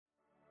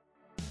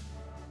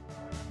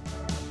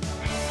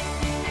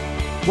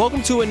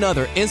Welcome to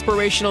another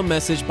inspirational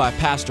message by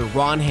Pastor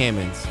Ron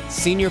Hammonds,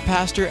 Senior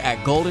Pastor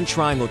at Golden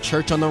Triangle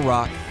Church on the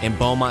Rock in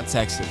Beaumont,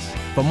 Texas.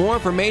 For more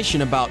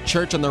information about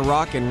Church on the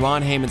Rock and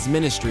Ron Hammonds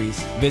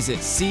Ministries, visit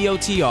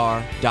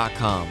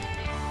cotr.com.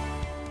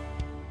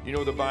 You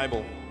know, the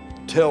Bible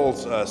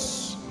tells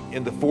us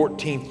in the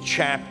 14th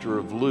chapter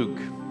of Luke,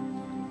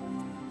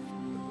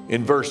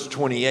 in verse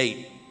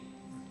 28,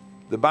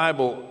 the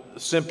Bible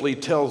simply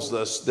tells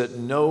us that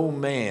no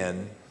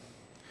man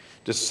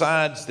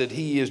decides that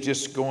he is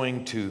just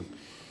going to,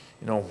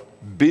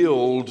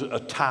 build a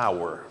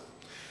tower.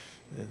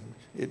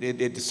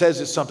 It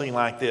says it's something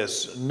like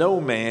this: no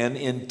man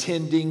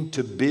intending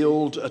to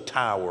build a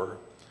tower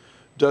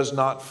does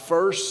not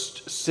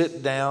first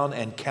sit down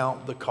and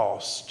count the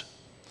cost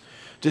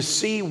to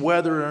see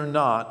whether or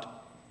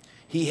not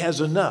he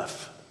has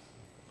enough,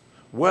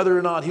 whether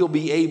or not he'll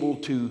be able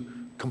to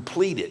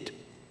complete it.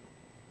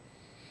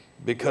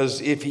 Because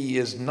if he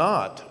does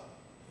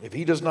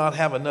not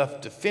have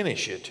enough to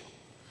finish it,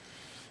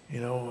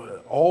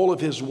 all of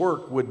his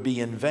work would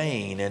be in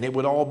vain, and it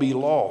would all be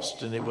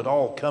lost, and it would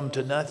all come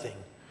to nothing.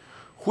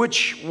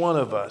 Which one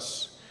of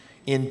us,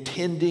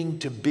 intending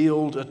to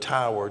build a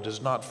tower,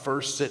 does not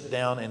first sit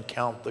down and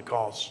count the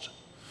cost?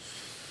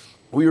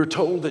 We are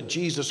told that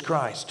Jesus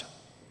Christ,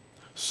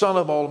 Son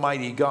of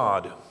Almighty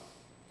God,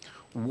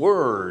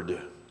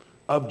 Word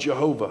of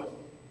Jehovah,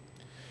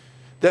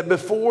 that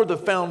before the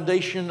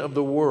foundation of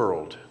the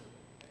world,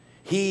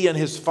 he and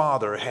his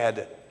Father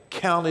had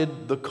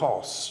counted the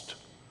cost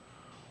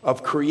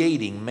of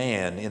creating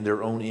man in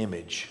their own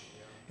image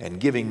and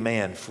giving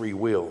man free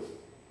will.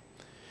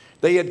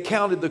 They had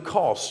counted the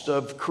cost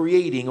of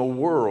creating a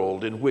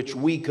world in which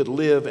we could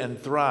live and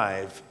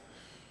thrive.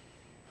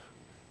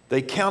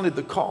 They counted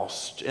the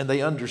cost and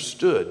they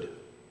understood.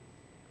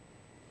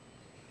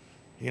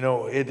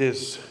 It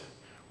is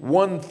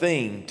one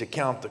thing to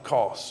count the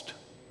cost,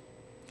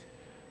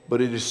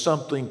 but it is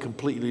something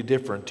completely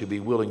different to be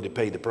willing to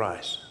pay the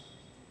price.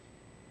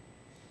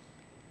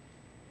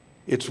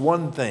 It's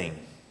one thing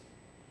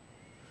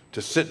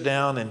to sit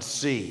down and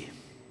see,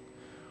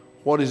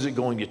 what is it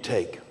going to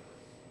take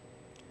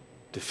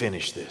to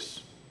finish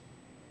this?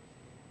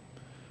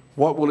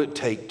 What will it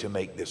take to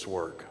make this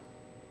work?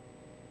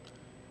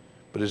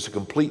 But it's a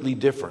completely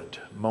different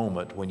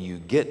moment when you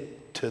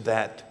get to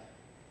that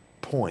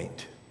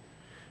point.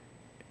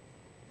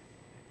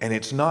 And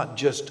it's not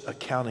just a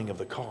counting of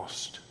the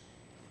cost.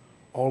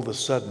 All of a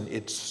sudden,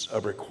 it's a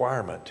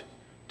requirement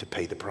to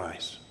pay the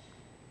price.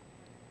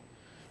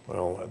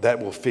 Well,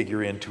 that will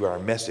figure into our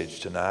message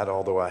tonight,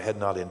 although I had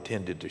not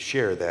intended to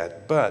share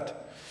that.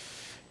 But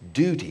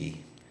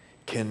duty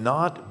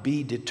cannot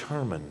be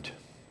determined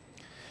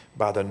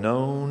by the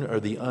known or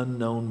the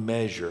unknown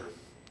measure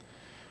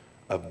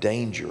of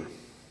danger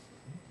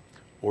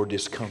or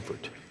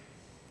discomfort.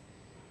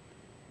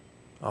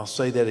 I'll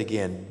say that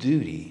again.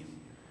 Duty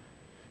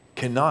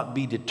cannot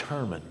be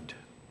determined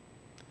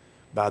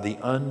by the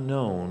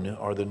unknown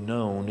or the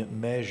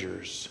known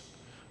measures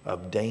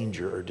of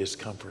danger or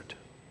discomfort.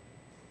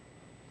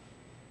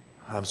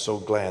 I'm so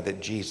glad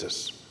that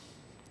Jesus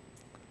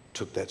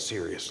took that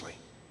seriously.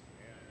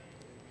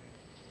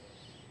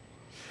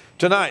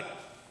 Tonight,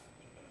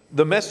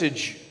 the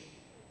message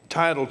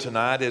title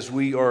tonight, as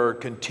we are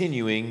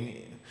continuing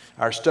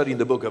our study in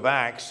the book of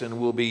Acts,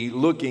 and we'll be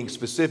looking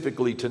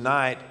specifically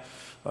tonight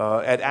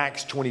at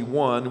Acts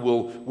 21.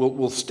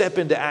 We'll step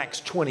into Acts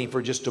 20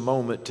 for just a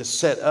moment to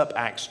set up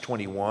Acts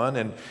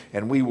 21,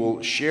 and we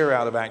will share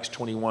out of Acts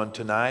 21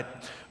 tonight.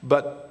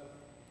 But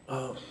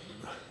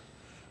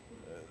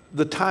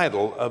the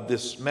title of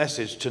this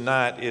message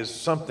tonight is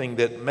something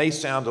that may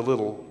sound a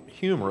little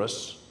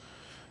humorous,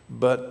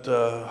 but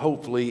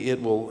hopefully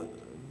it will,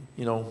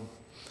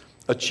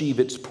 achieve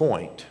its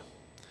point.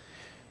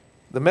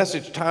 The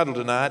message title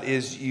tonight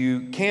is,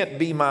 "You Can't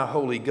Be My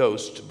Holy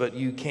Ghost, but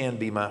You Can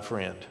Be My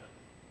Friend."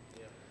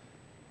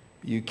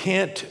 You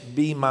can't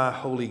be my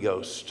Holy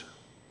Ghost,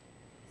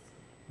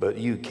 but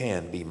you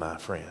can be my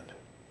friend.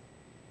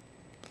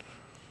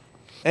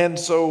 And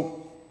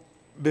so,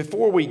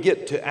 before we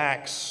get to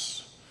Acts,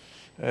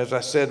 as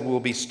I said, we'll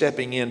be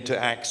stepping into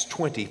Acts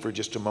 20 for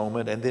just a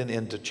moment and then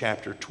into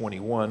chapter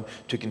 21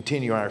 to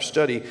continue our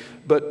study.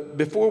 But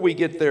before we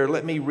get there,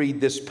 let me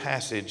read this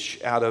passage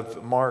out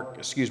of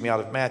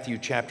Matthew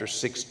chapter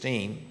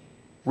 16.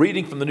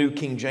 Reading from the New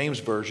King James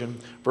Version,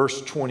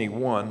 verse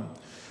 21,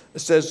 it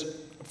says,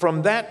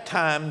 "From that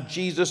time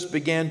Jesus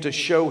began to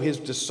show his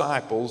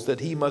disciples that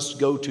he must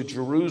go to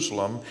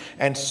Jerusalem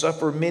and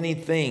suffer many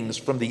things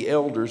from the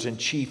elders and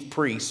chief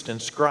priests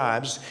and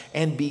scribes,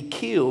 and be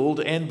killed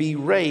and be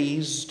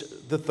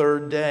raised the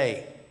third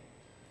day."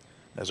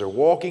 As they're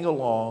walking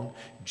along,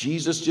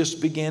 Jesus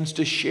just begins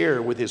to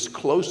share with his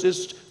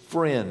closest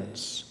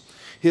friends,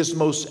 his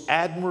most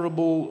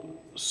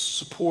admirable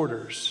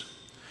supporters,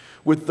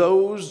 with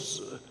those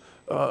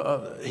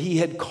he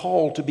had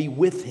called to be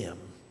with him.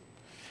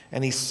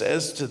 And he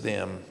says to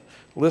them,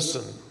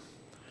 "Listen,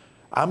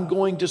 I'm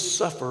going to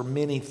suffer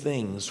many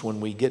things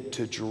when we get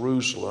to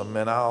Jerusalem,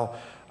 and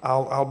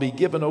I'll be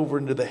given over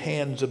into the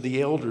hands of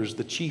the elders,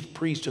 the chief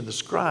priests, and the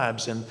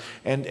scribes, and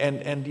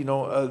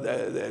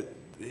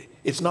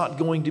it's not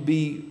going to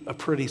be a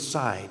pretty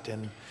sight,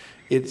 and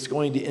it's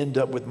going to end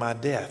up with my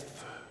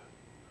death.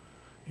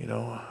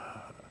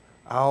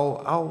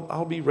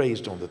 I'll be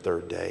raised on the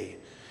third day.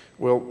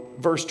 Well,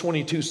 verse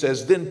 22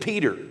 says, then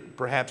Peter,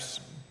 perhaps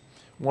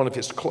one of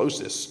his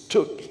closest,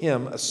 took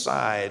him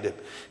aside.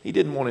 He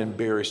didn't want to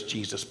embarrass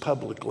Jesus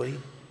publicly.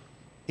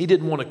 He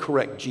didn't want to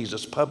correct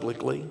Jesus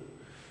publicly.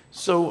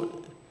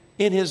 So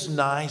in his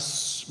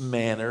nice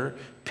manner,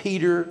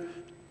 Peter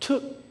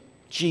took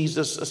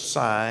Jesus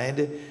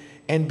aside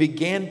and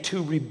began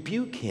to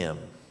rebuke him,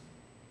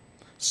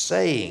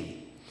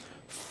 saying,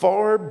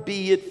 far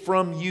be it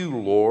from you,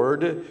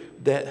 Lord,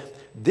 that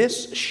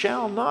this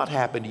shall not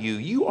happen to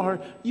you.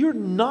 You're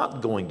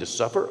not going to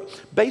suffer.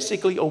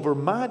 Basically, over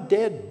my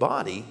dead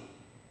body,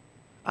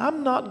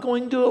 I'm not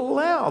going to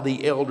allow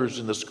the elders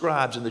and the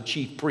scribes and the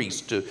chief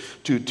priests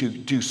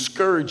to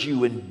scourge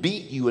you and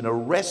beat you and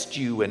arrest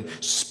you and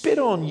spit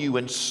on you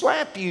and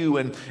slap you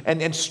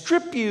and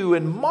strip you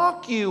and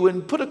mock you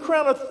and put a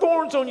crown of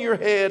thorns on your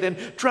head and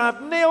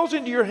drive nails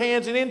into your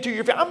hands and into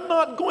your feet. I'm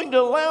not going to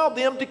allow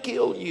them to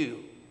kill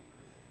you.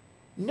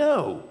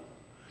 No.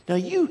 Now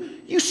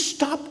you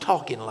stop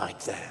talking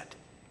like that.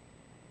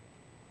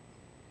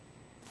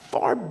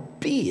 Far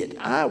be it.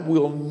 I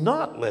will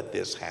not let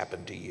this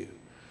happen to you.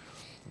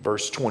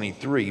 Verse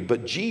 23,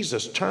 but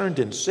Jesus turned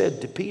and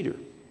said to Peter,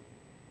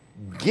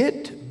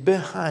 get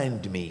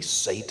behind me,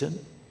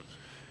 Satan.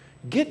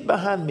 Get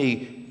behind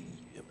me,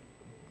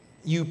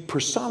 you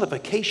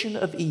personification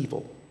of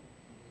evil.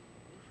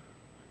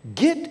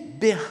 Get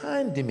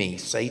behind me,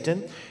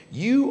 Satan.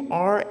 You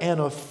are an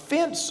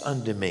offense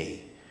unto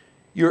me.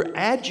 You're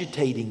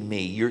agitating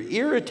me. You're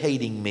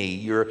irritating me.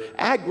 You're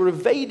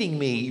aggravating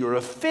me. You're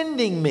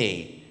offending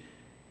me.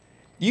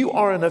 You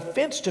are an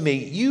offense to me.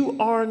 You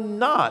are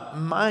not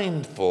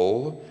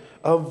mindful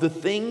of the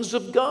things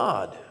of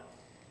God,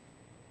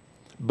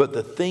 but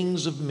the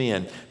things of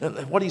men. Now,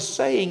 what he's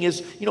saying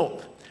is,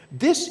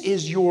 this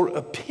is your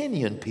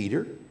opinion,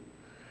 Peter,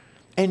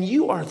 and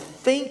you are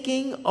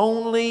thinking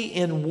only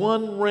in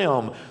one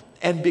realm.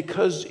 And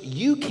because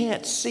you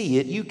can't see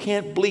it, you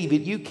can't believe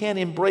it, you can't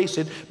embrace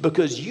it,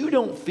 because you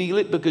don't feel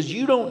it, because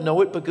you don't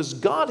know it, because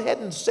God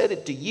hadn't said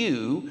it to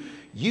you,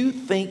 you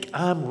think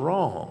I'm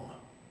wrong.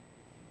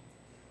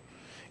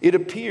 It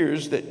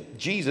appears that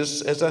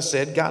Jesus, as I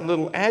said, got a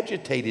little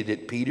agitated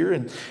at Peter,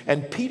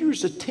 and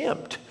Peter's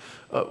attempt.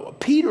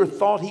 Peter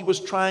thought he was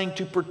trying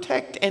to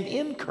protect and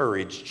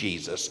encourage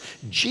Jesus.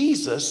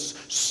 Jesus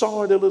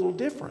saw it a little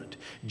different.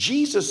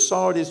 Jesus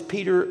saw it as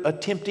Peter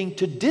attempting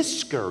to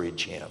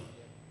discourage him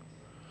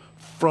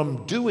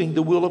from doing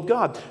the will of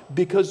God,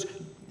 because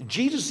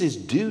Jesus'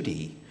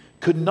 duty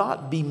could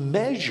not be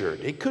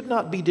measured. It could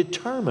not be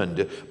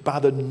determined by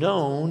the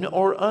known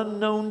or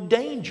unknown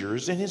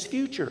dangers in his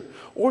future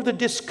or the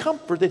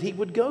discomfort that he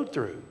would go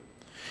through.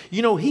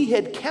 He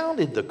had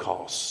counted the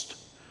cost,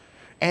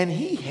 and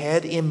he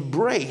had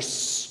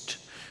embraced,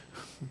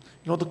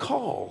 the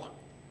call.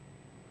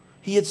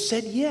 He had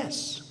said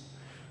yes.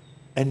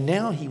 And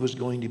now he was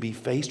going to be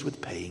faced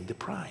with paying the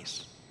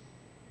price.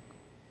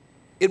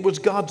 It was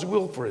God's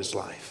will for his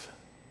life.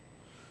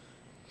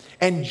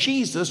 And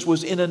Jesus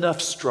was in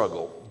enough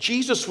struggle.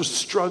 Jesus was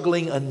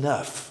struggling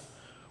enough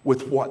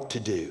with what to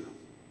do.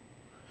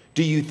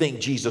 Do you think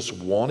Jesus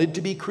wanted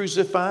to be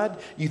crucified?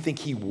 You think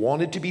he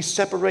wanted to be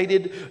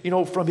separated,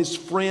 from his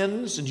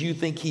friends? And do you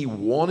think he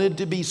wanted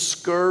to be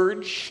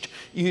scourged?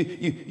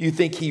 You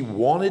think he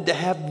wanted to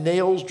have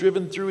nails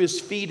driven through his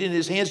feet and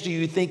his hands? Do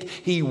you think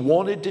he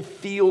wanted to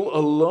feel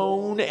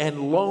alone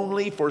and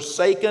lonely,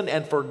 forsaken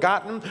and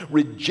forgotten,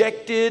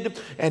 rejected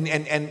and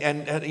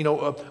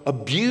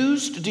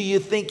abused? Do you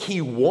think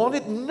he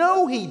wanted?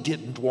 No, he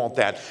didn't want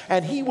that.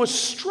 And he was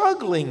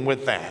struggling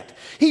with that.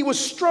 He was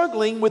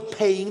struggling with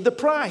paying the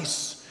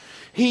price.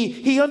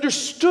 He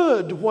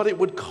understood what it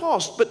would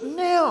cost, but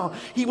now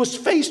he was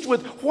faced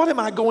with, what am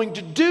I going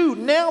to do?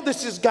 Now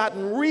this has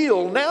gotten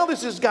real. Now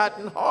this has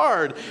gotten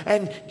hard.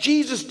 And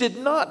Jesus did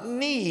not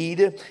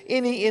need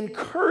any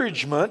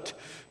encouragement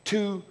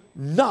to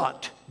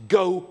not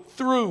go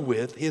through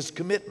with his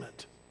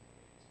commitment.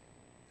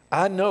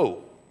 I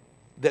know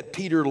that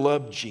Peter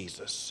loved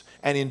Jesus,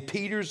 and in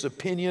Peter's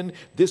opinion,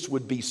 this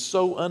would be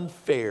so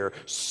unfair,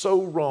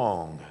 so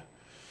wrong.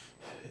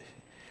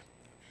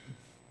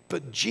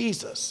 But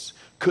Jesus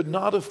could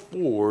not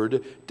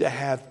afford to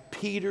have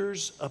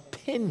Peter's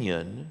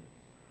opinion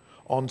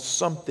on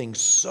something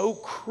so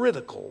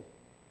critical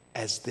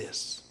as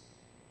this.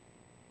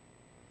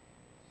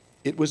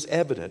 It was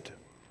evident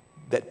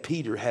that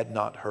Peter had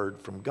not heard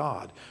from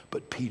God,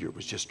 but Peter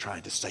was just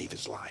trying to save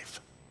his life.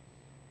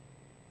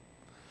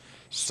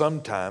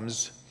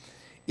 Sometimes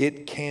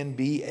it can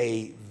be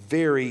a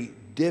very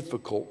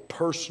difficult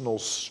personal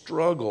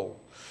struggle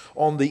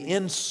on the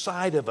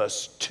inside of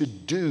us to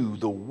do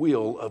the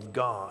will of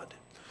God,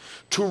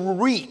 to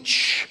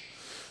reach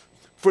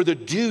for the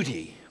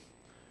duty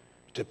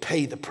to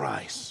pay the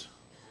price.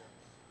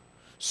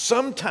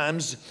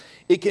 Sometimes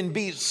it can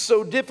be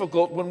so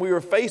difficult when we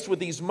are faced with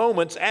these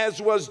moments, as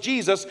was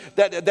Jesus,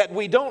 that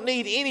we don't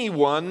need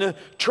anyone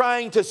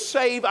trying to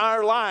save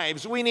our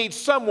lives. We need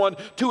someone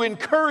to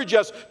encourage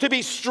us to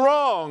be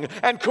strong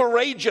and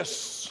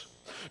courageous.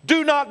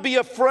 Do not be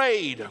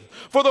afraid,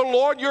 for the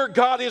Lord your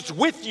God is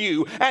with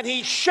you, and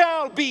He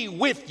shall be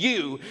with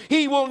you.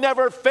 He will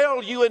never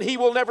fail you, and He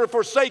will never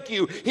forsake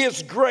you.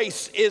 His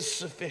grace is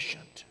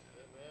sufficient.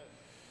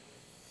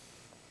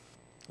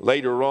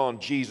 Later on,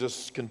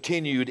 Jesus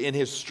continued in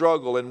His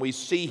struggle, and we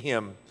see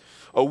Him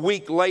a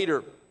week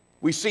later.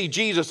 We see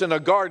Jesus in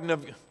a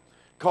garden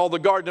called the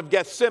Garden of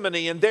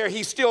Gethsemane, and there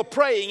He's still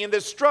praying in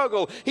this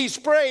struggle. He's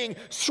praying,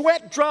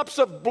 sweat drops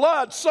of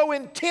blood. So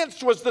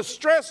intense was the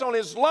stress on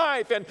His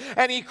life,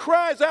 and He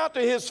cries out to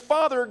His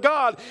Father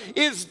God,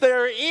 is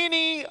there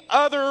any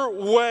other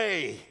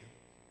way?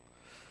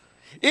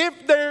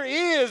 If there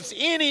is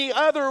any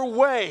other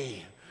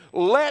way,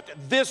 let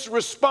this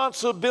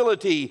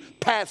responsibility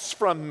pass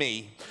from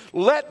me.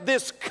 Let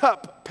this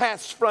cup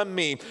pass from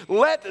me.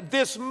 Let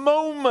this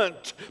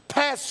moment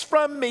pass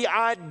from me.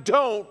 I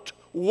don't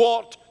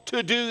want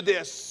to do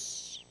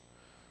this.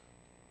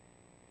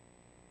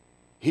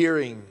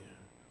 Hearing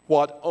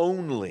what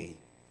only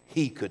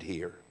He could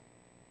hear.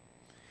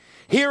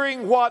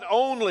 Hearing what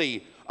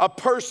only a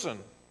person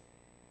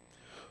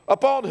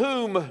upon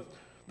whom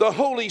the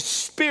Holy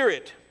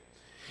Spirit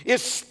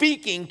is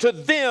speaking to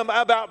them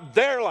about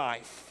their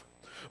life,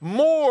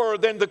 more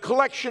than the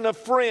collection of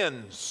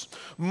friends,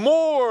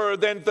 more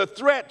than the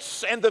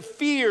threats and the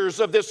fears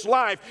of this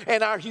life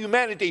and our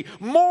humanity,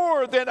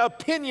 more than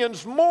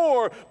opinions,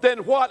 more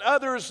than what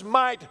others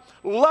might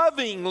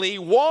lovingly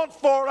want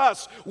for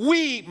us.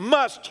 We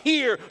must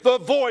hear the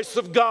voice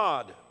of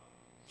God.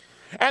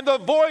 And the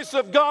voice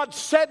of God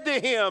said to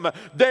him,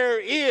 there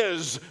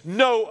is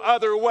no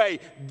other way.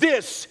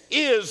 This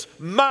is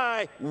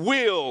my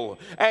will.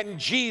 And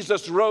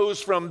Jesus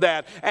rose from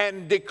that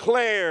and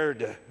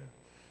declared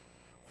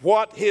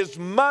what his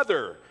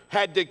mother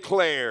had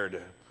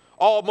declared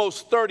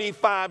almost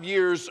 35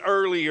 years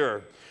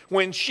earlier,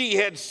 when she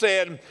had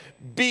said,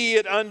 be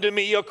it unto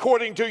me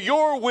according to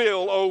your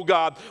will, O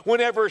God.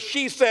 Whenever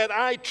she said,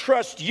 I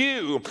trust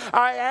you.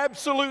 I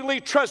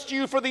absolutely trust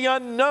you for the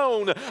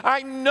unknown.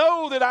 I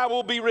know that I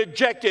will be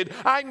rejected.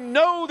 I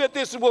know that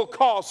this will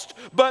cost,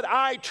 but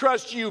I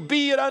trust you.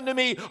 Be it unto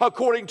me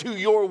according to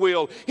your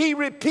will. He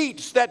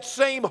repeats that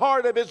same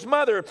heart of his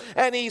mother,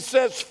 and he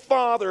says,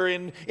 Father,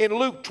 in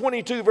Luke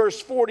 22,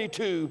 verse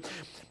 42,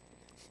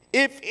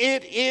 if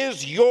it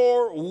is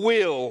your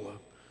will,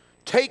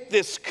 take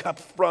this cup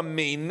from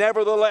me.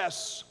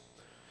 Nevertheless,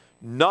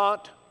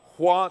 not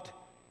what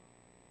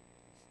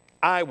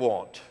I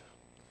want,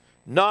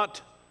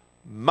 not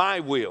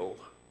my will,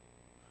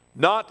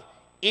 not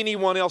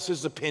anyone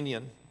else's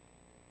opinion,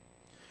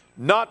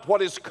 not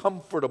what is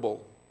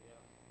comfortable,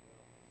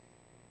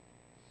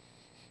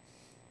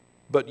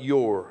 but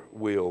your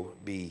will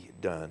be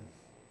done.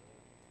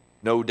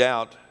 No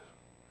doubt,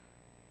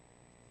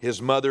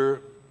 his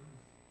mother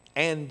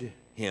and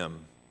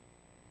him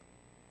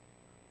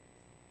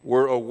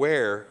were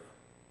aware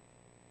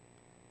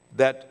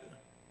that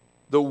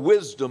the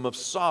wisdom of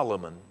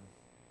Solomon,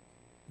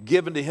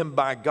 given to him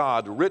by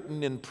God,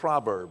 written in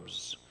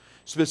Proverbs,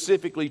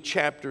 specifically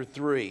chapter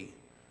 3,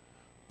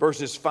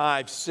 verses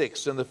 5,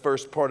 6, and the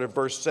first part of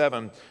verse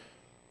 7,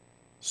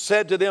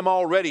 said to them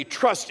already,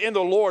 trust in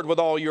the Lord with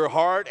all your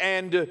heart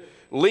and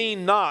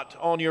lean not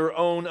on your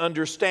own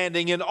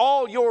understanding. In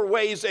all your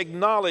ways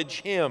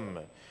acknowledge him,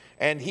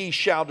 and he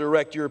shall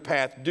direct your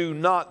path. Do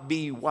not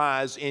be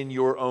wise in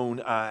your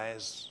own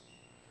eyes.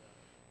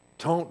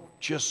 Don't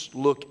just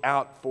look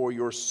out for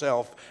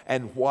yourself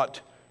and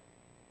what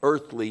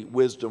earthly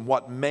wisdom,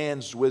 what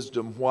man's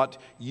wisdom, what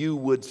you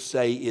would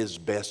say is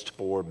best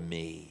for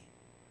me.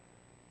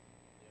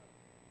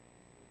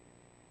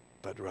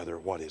 But rather,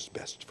 what is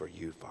best for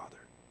you, Father?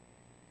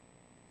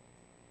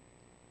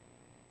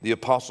 The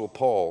Apostle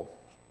Paul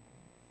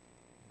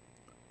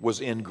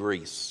was in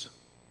Greece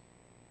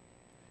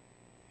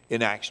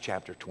in Acts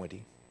chapter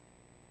 20.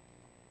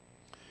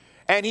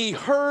 And he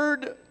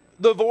heard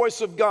the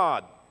voice of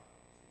God.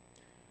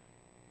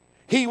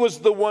 He was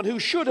the one who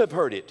should have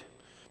heard it,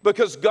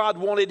 because God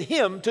wanted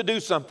him to do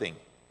something.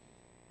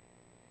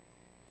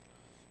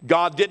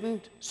 God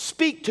didn't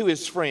speak to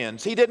his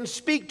friends. He didn't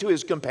speak to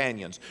his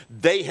companions.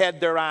 They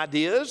had their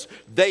ideas,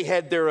 they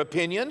had their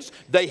opinions,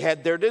 they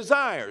had their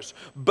desires.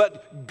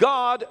 But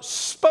God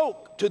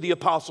spoke to the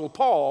Apostle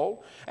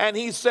Paul, and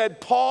he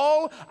said,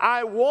 Paul,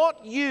 I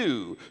want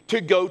you to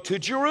go to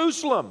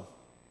Jerusalem.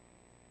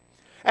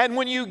 And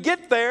when you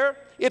get there,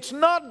 it's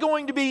not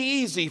going to be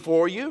easy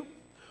for you,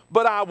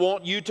 but I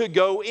want you to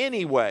go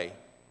anyway.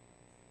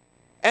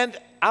 And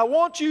I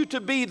want you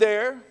to be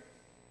there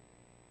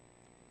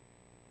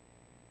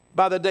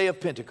by the day of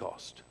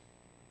Pentecost.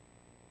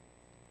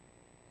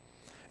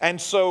 And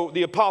so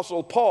the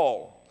Apostle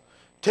Paul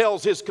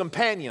tells his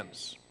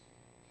companions,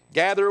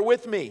 gather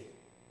with me.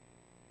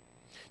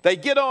 They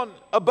get on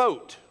a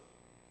boat,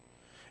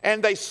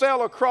 and they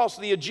sail across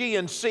the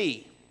Aegean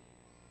Sea.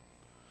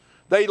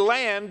 They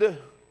land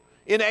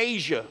in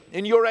Asia,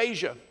 in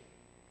Eurasia.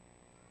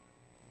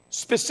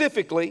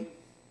 Specifically,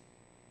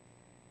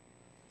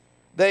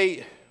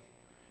 they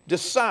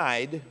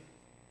decide,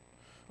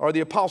 or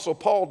the Apostle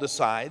Paul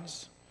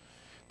decides,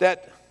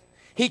 that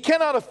he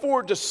cannot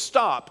afford to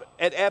stop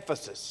at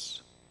Ephesus,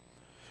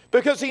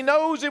 because he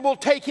knows it will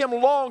take him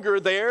longer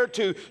there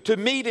to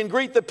meet and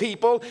greet the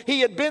people.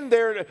 He had been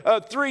there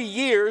 3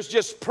 years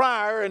just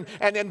prior,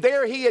 and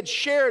there he had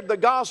shared the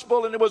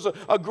gospel, and it was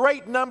a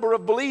great number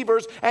of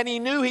believers, and he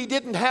knew he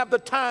didn't have the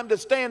time to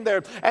stand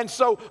there. And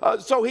so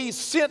he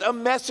sent a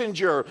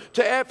messenger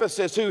to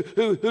Ephesus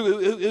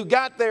who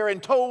got there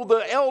and told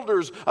the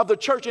elders of the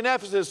church in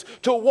Ephesus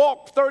to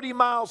walk 30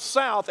 miles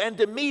south and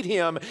to meet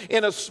him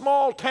in a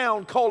small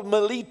town called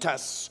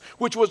Miletus,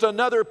 which was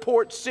another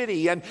port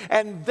city. And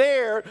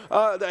there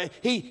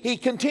he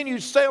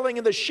continued sailing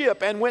in the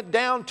ship and went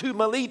down to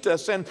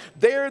Miletus, and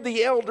there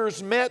the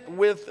elders met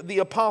with the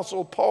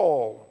Apostle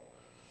Paul.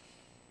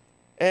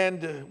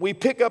 And we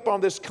pick up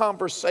on this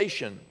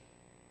conversation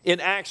in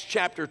Acts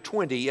chapter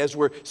 20 as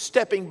we're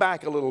stepping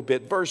back a little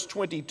bit, verse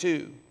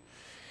 22.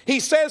 He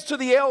says to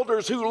the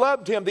elders who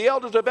loved him, the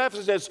elders of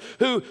Ephesus,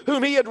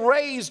 whom he had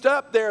raised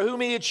up there,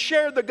 whom he had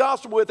shared the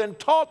gospel with and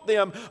taught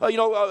them,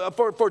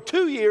 for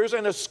 2 years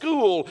in a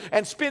school,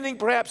 and spending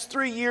perhaps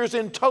 3 years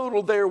in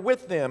total there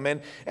with them.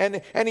 And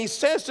he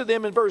says to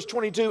them in verse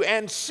 22,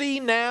 "And see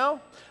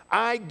now,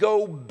 I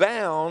go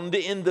bound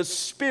in the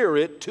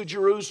Spirit to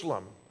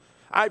Jerusalem.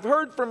 I've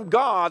heard from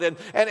God, and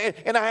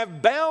I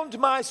have bound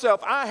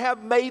myself. I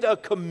have made a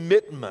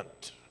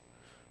commitment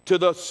to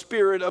the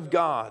Spirit of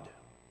God,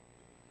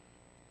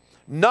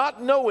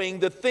 not knowing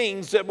the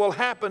things that will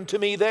happen to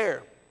me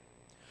there."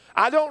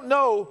 I don't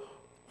know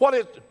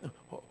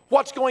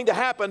what's going to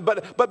happen,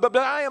 but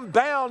I am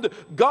bound.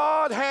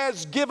 God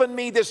has given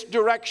me this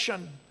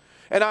direction,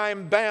 and I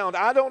am bound.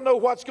 I don't know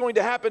what's going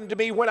to happen to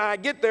me when I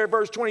get there,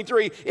 verse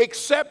 23,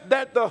 except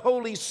that the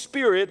Holy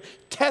Spirit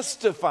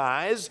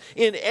testifies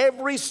in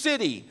every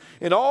city,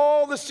 in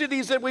all the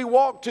cities that we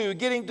walk to,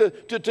 getting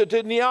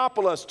to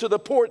Neapolis, to the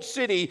port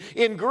city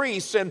in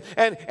Greece, and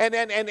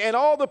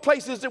all the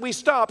places that we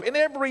stop. In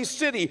every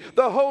city,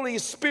 the Holy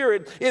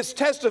Spirit is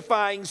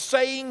testifying,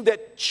 saying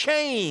that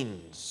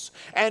chains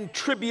and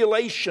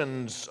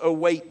tribulations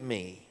await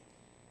me.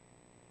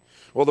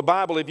 Well, the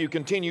Bible, if you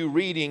continue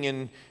reading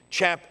in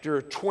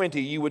chapter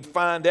 20, you would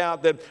find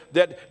out that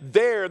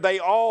there they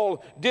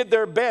all did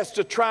their best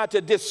to try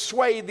to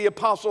dissuade the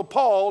Apostle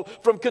Paul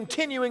from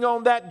continuing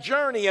on that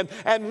journey.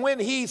 And when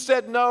he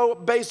said no,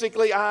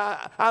 basically,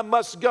 I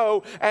must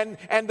go. And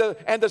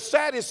the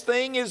saddest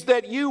thing is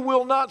that you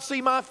will not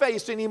see my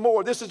face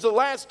anymore. This is the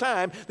last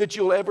time that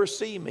you'll ever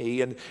see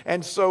me.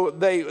 And so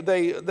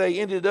they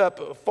ended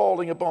up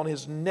falling upon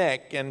his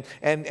neck, and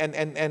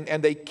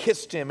they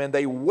kissed him, and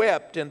they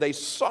wept, and they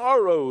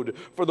sorrowed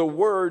for the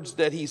words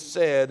that he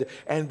said,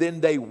 and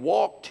then they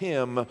walked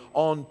him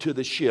onto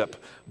the ship.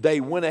 They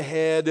went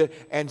ahead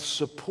and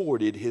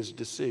supported his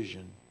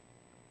decision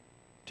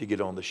to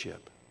get on the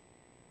ship.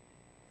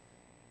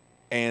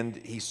 And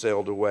he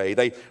sailed away.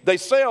 They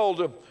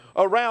sailed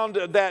around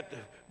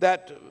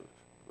that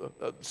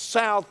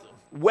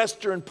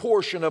southwestern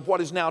portion of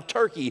what is now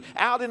Turkey,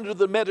 out into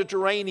the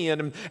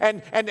Mediterranean,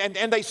 and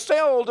they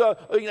sailed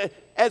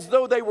as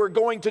though they were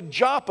going to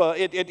Joppa,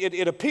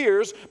 it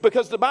appears,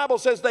 because the Bible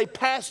says they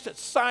passed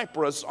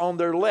Cyprus on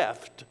their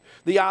left,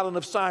 the island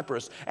of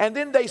Cyprus. And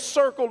then they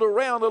circled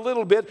around a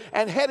little bit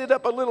and headed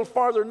up a little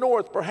farther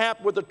north,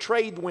 perhaps with the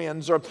trade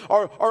winds or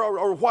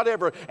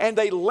whatever. And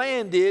they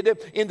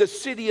landed in the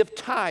city of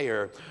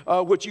Tyre,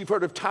 which you've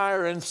heard of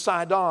Tyre and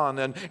Sidon.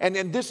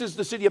 And this is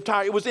the city of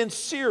Tyre. It was in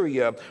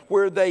Syria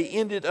where they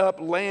ended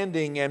up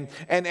landing.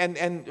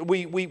 And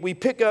we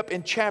pick up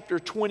in chapter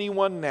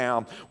 21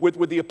 now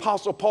with the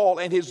Apostle Paul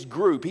and his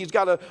group. He's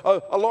got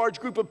a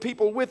large group of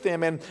people with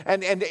him. And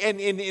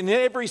in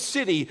every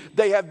city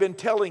they have been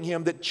telling him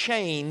that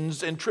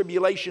chains and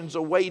tribulations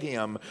await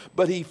him,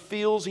 but he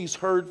feels he's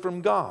heard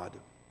from God.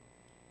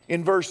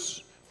 In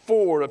verse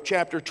 4 of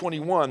chapter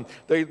 21,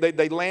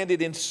 they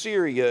landed in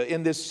Syria,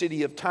 in this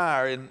city of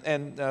Tyre,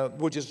 and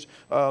which is,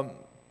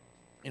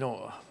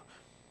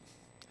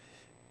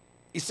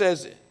 he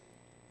says,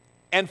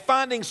 "And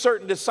finding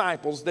certain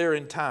disciples there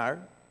in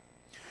Tyre,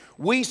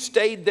 we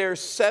stayed there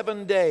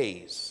 7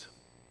 days.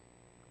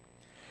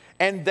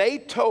 And they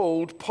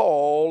told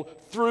Paul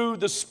through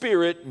the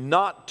Spirit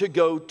not to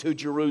go to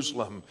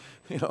Jerusalem."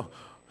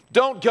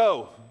 Don't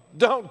go,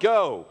 don't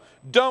go.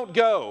 Don't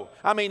go.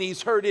 I mean,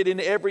 he's heard it in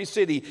every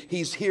city.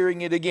 He's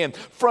hearing it again.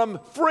 From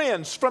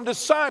friends, from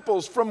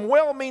disciples, from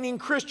well-meaning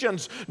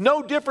Christians,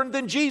 no different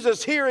than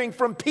Jesus hearing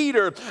from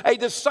Peter, a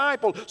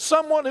disciple,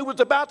 someone who was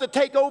about to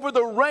take over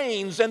the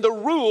reins and the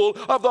rule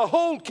of the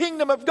whole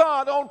kingdom of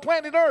God on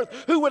planet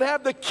Earth, who would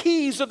have the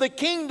keys of the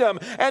kingdom,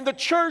 and the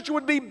church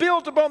would be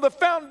built upon the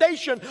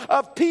foundation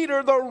of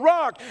Peter the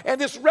rock,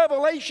 and this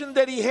revelation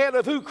that he had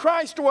of who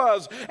Christ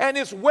was, and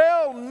this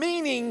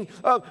well-meaning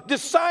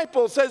disciple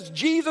disciples says,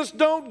 Jesus,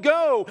 don't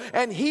go.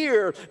 And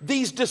here,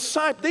 these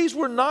disciples, these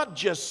were not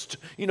just,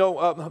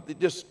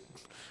 just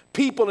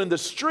people in the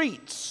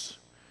streets.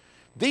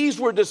 These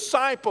were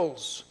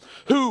disciples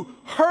who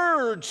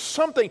heard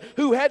something,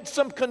 who had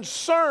some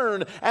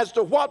concern as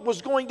to what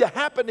was going to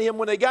happen to him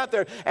when they got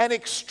there, and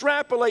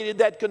extrapolated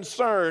that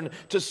concern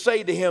to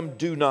say to him,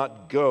 do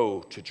not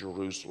go to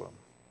Jerusalem.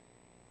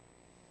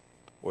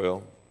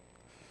 Well,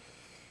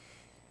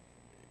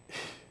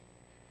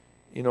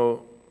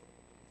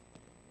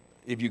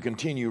 if you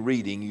continue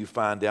reading, you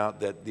find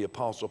out that the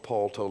Apostle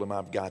Paul told him,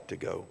 I've got to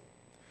go.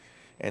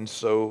 And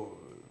so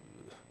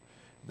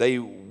they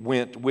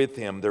went with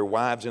him, their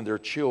wives and their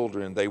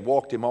children. They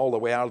walked him all the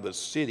way out of the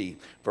city,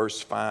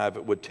 verse 5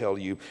 would tell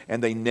you.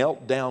 And they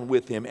knelt down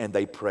with him and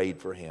they prayed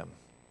for him.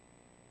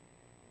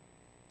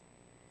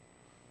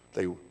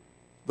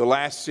 The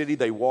last city,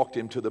 they walked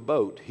him to the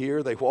boat.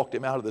 Here, they walked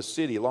him out of the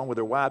city along with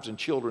their wives and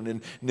children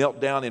and knelt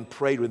down and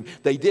prayed with him.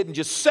 They didn't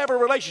just sever a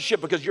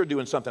relationship because you're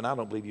doing something I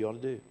don't believe you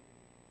ought to do.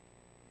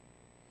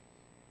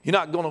 You're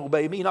not going to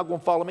obey me. You're not going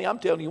to follow me. I'm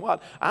telling you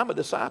what, I'm a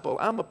disciple.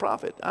 I'm a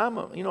prophet. I'm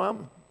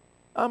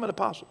an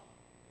apostle.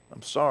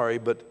 I'm sorry,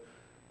 but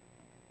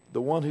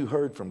the one who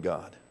heard from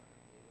God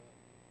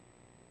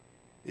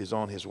is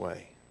on his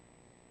way.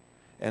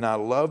 And I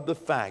love the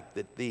fact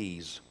that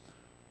these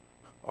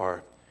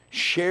are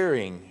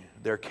sharing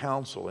their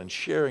counsel and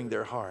sharing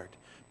their heart,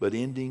 but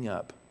ending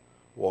up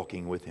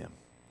walking with him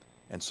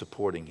and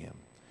supporting him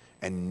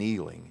and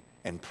kneeling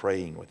and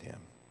praying with him.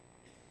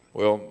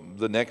 Well,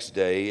 the next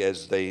day,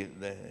 as they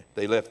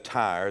left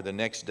Tyre, the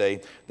next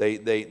day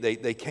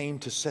they came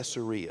to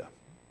Caesarea.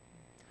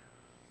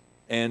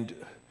 And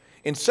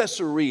in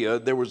Caesarea,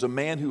 there was a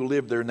man who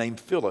lived there named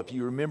Philip.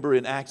 You remember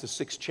in Acts, the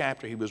 6th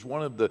chapter, he was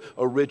one of the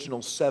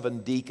original 7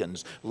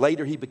 deacons.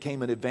 Later, he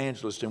became an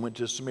evangelist and went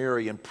to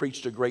Samaria and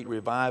preached a great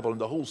revival. And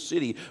the whole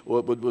city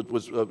was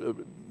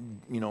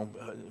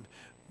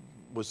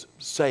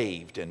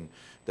saved. And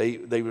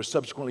they were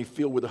subsequently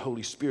filled with the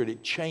Holy Spirit.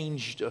 It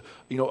changed, a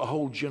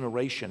whole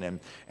generation.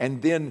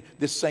 And then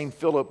this same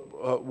Philip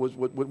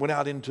went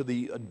out into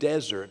the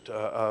desert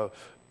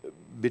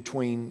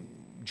between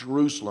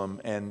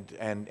Jerusalem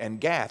and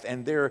Gath,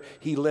 and there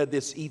he led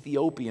this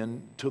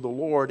Ethiopian to the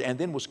Lord, and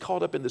then was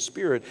caught up in the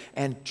Spirit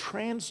and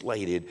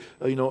translated,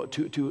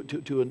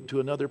 to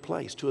another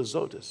place, to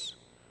Azotus.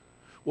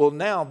 Well,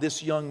 now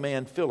this young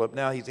man Philip,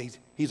 now he's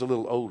a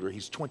little older.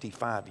 He's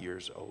 25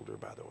 years older,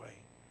 by the way,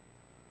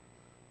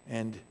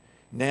 and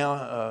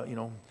now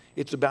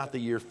it's about the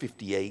year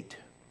 58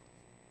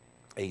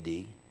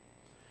 A.D.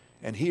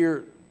 and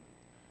here.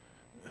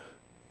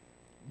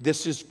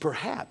 This is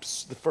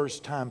perhaps the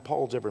first time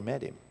Paul's ever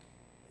met him.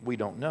 We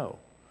don't know.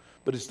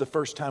 But it's the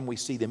first time we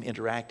see them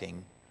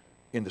interacting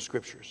in the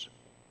Scriptures.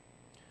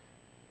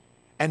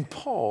 And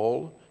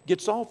Paul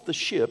gets off the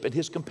ship and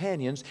his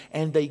companions,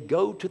 and they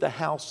go to the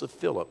house of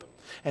Philip.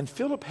 And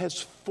Philip has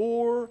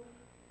 4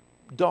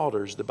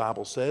 daughters, the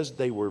Bible says.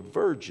 They were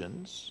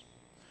virgins,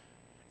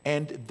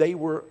 and they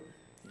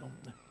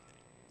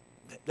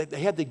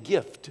had the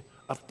gift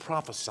of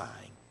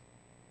prophesying.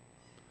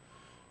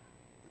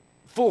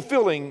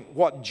 Fulfilling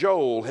what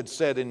Joel had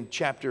said in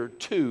chapter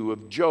 2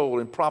 of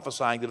Joel, and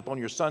prophesying that upon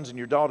your sons and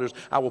your daughters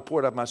I will pour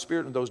out of my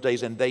Spirit in those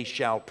days, and they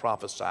shall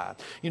prophesy.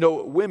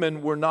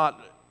 Women were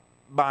not,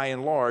 by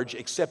and large,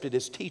 accepted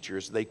as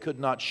teachers. They could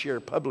not share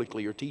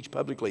publicly or teach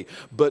publicly,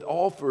 but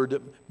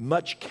offered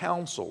much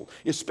counsel,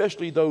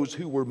 especially those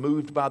who were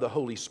moved by the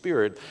Holy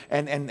Spirit,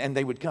 and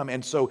they would come.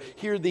 And so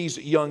here these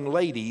young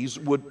ladies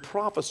would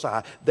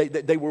prophesy.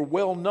 They were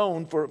well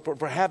known for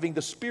having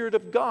the Spirit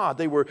of God.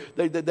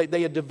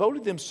 They had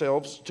devoted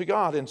themselves to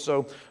God. And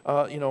so,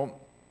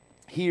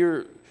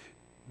 here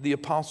the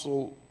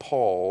Apostle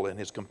Paul and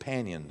his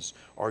companions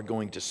are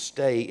going to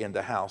stay in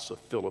the house of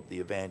Philip the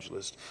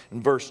evangelist.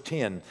 In verse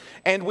 10,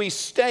 and we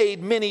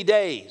stayed many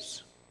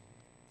days.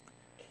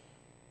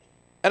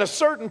 And a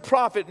certain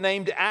prophet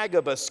named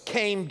Agabus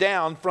came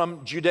down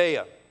from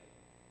Judea.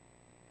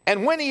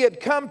 And when he had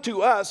come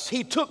to us,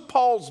 he took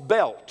Paul's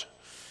belt.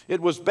 It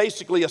was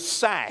basically a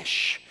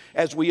sash,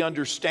 as we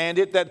understand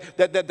it,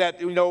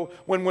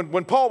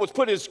 when Paul was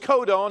put his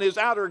coat on, his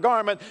outer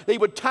garment, he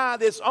would tie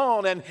this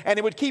on, and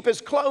it would keep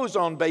his clothes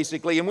on,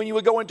 basically. And when you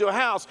would go into a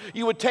house,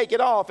 you would take it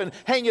off and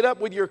hang it up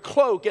with your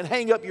cloak and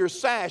hang up your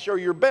sash or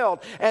your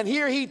belt. And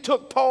here he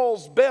took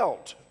Paul's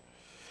belt,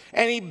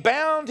 and he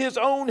bound his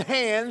own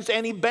hands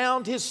and he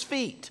bound his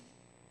feet.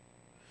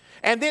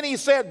 And then he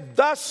said,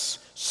 thus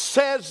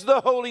says the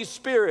Holy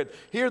Spirit.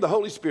 Here the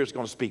Holy Spirit's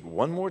going to speak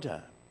one more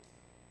time.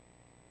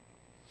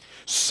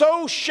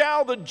 So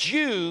shall the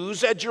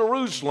Jews at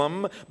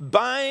Jerusalem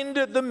bind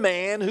the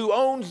man who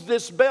owns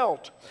this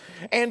belt,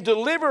 and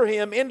deliver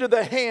him into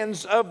the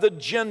hands of the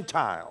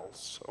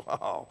Gentiles.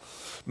 Wow.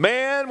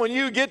 Man, when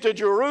you get to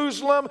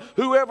Jerusalem,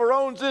 whoever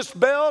owns this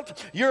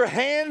belt, your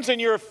hands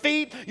and your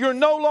feet, you're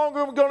no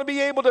longer going to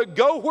be able to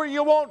go where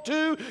you want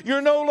to.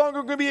 You're no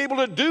longer going to be able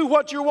to do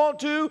what you want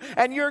to.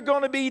 And you're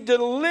going to be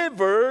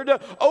delivered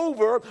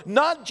over,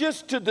 not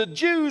just to the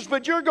Jews,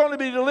 but you're going to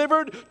be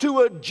delivered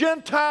to a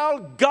Gentile,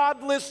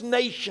 godless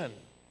nation.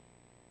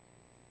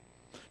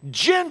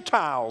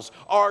 Gentiles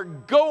are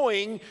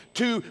going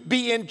to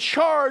be in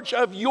charge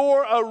of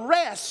your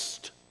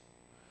arrest,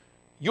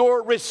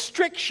 your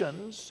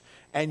restrictions,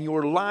 and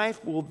your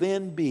life will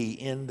then be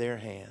in their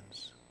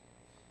hands.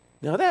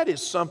 Now that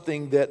is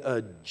something that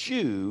a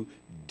Jew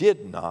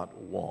did not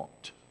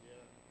want.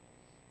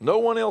 No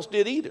one else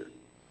did either.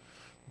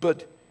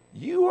 But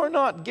you are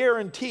not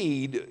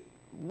guaranteed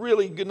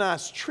really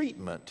nice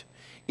treatment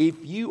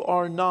if you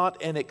are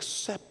not an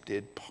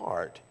accepted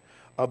part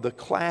of the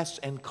class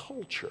and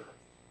culture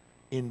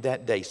in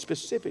that day,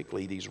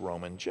 specifically these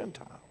Roman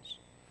Gentiles.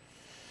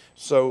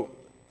 So,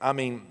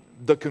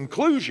 the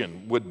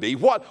conclusion would be,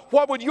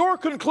 what would your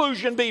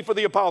conclusion be for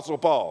the Apostle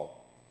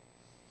Paul?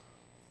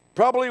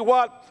 Probably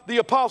what the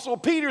Apostle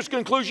Peter's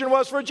conclusion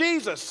was for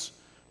Jesus.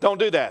 Don't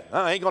do that.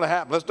 Ain't going to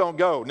happen. Let's don't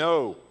go.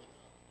 No.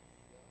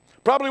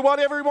 Probably what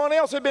everyone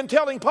else had been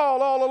telling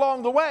Paul all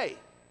along the way.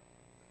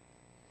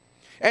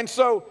 And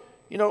so,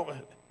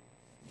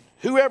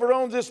 whoever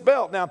owns this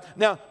belt. Now,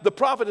 the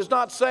prophet is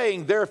not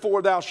saying,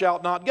 therefore thou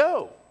shalt not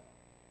go.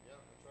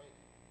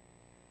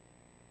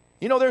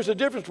 There's a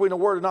difference between a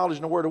word of knowledge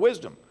and a word of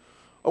wisdom.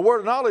 A word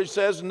of knowledge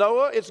says,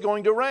 Noah, it's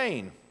going to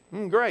rain.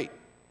 Great.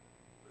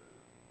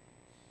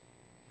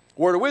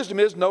 Word of wisdom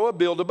is, Noah,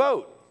 build a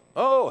boat.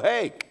 Oh,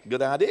 hey,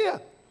 good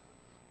idea.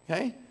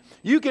 Okay?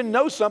 You can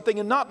know something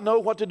and not know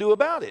what to do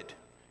about it.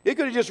 It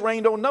could have just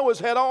rained on Noah's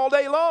head all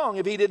day long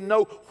if he didn't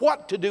know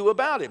what to do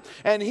about it.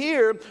 And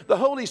here, the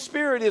Holy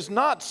Spirit is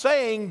not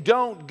saying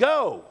don't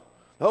go.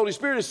 The Holy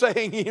Spirit is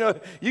saying,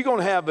 you're going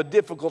to have a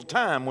difficult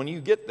time when you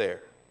get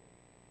there.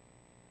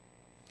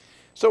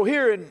 So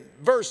here in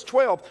verse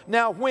 12,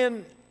 now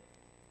when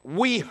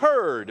we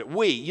heard,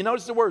 you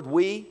notice the word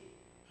we?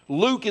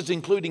 Luke is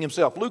including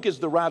himself. Luke is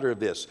the writer of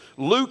this.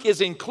 Luke is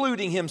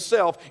including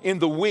himself in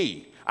the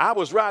we. I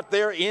was right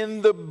there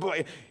in the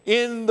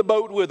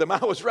boat with him.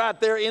 I was right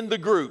there in the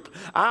group.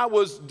 I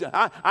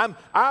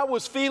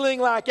was feeling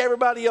like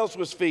everybody else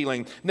was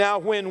feeling. Now,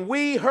 when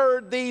we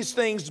heard these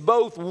things,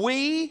 both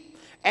we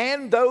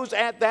and those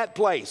at that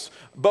place,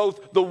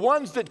 both the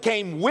ones that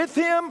came with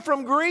him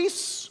from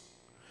Greece,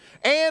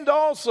 and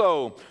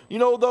also,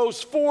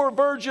 those 4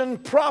 virgin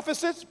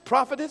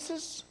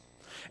prophetesses,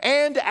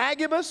 and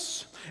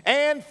Agabus,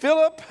 and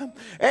Philip,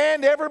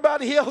 and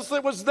everybody else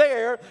that was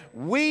there,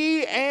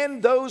 we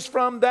and those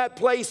from that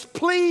place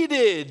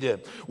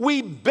pleaded.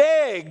 We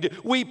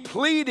begged, we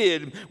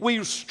pleaded,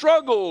 we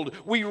struggled,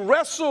 we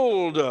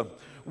wrestled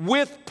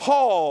with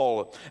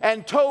Paul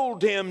and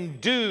told him,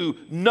 do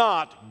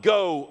not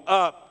go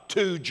up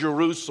to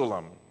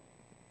Jerusalem.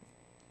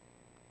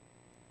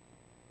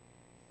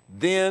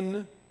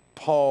 Then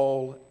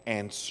Paul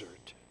answered,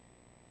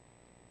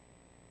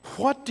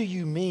 what do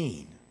you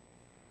mean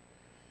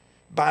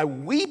by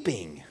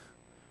weeping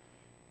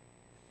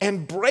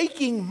and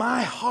breaking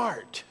my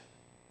heart?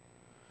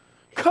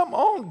 Come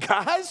on,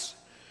 guys.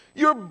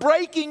 You're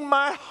breaking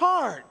my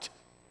heart.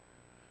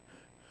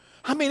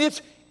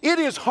 It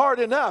is hard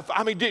enough.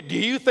 Do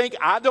you think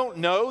I don't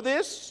know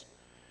this?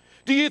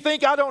 Do you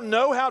think I don't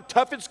know how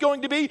tough it's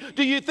going to be?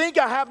 Do you think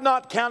I have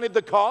not counted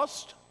the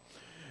cost?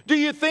 Do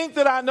you think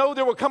that I know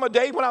there will come a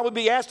day when I will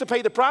be asked to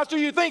pay the price? Do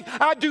you think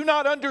I do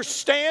not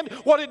understand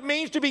what it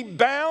means to be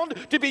bound,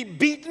 to be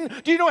beaten?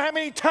 Do you know how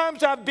many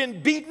times I've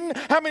been beaten?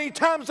 How many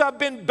times I've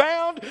been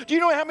bound? Do you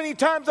know how many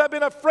times I've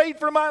been afraid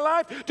for my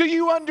life? Do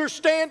you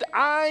understand?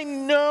 I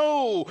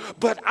know,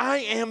 but I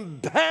am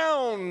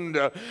bound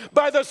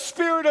by the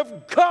Spirit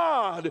of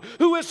God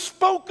who has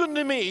spoken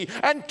to me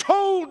and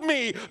told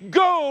me,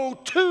 go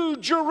to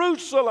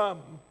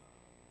Jerusalem.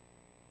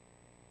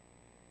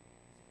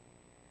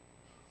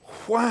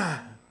 Why?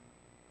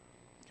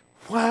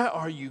 Why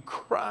are you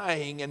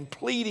crying and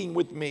pleading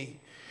with me?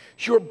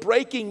 You're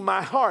breaking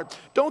my heart.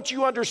 Don't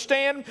you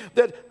understand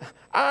that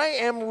I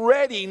am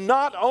ready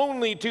not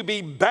only to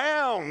be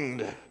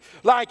bound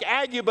like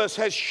Agabus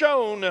has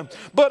shown,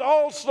 but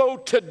also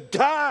to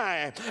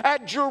die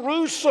at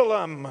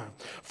Jerusalem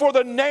for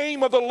the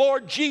name of the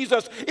Lord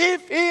Jesus,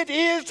 if it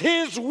is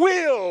His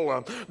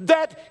will,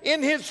 that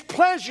in His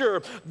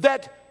pleasure,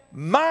 that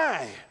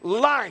my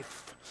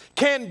life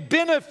can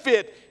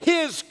benefit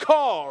His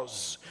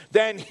cause,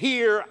 then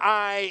here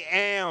I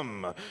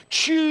am.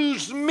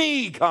 Choose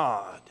me,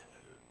 God.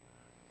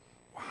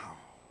 Wow.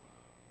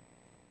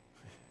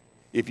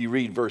 If you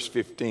read verse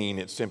 15,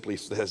 it simply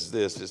says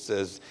this. It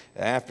says,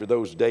 after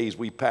those days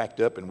we packed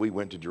up and we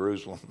went to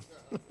Jerusalem.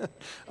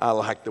 I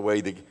like the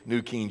way the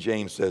New King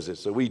James says it.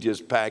 So we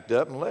just packed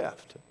up and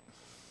left.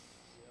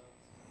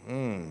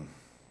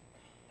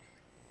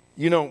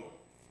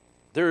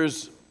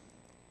 There's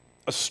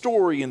a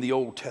story in the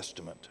Old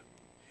Testament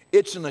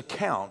It's an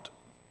account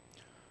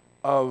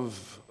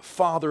of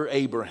Father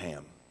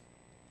Abraham.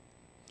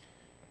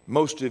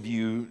 Most of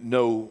you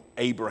know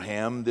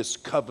Abraham, this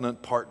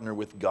covenant partner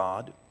with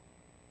God.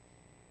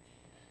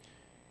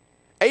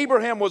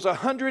 Abraham was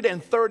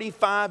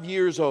 135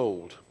 years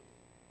old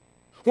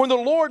when the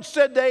Lord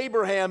said to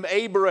Abraham,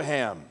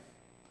 Abraham,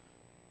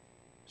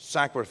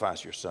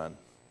 sacrifice your son,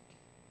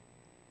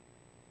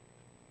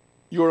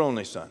 your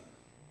only son,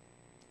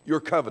 your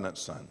covenant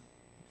son.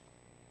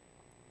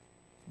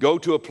 Go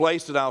to a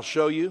place that I'll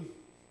show you,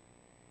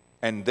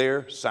 and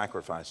there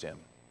sacrifice him.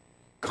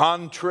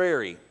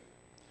 Contrary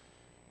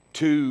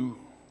to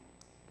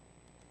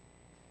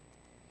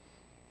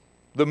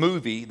the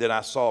movie that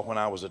I saw when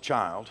I was a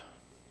child,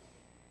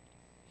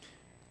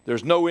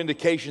 there's no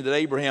indication that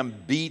Abraham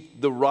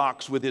beat the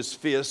rocks with his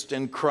fist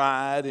and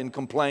cried and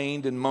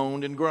complained and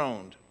moaned and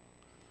groaned.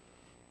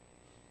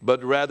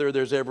 But rather,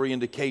 there's every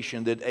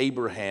indication that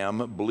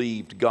Abraham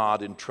believed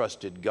God and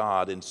trusted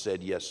God and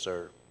said, yes,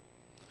 sir.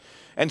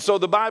 And so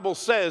the Bible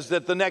says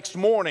that the next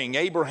morning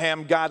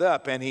Abraham got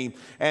up and he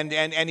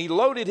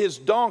loaded his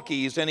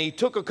donkeys, and he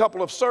took a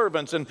couple of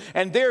servants, and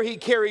there he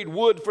carried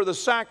wood for the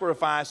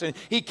sacrifice, and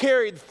he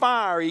carried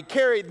fire, he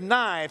carried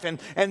knife,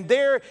 and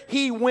there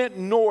he went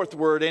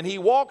northward, and he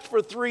walked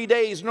for 3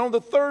 days. And on the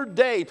third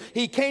day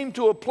he came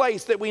to a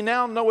place that we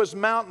now know as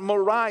Mount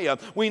Moriah.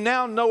 We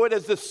now know it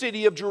as the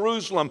city of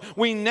Jerusalem.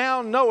 We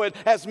now know it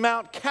as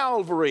Mount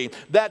Calvary,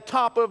 that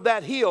top of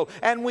that hill.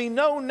 And we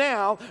know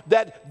now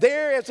that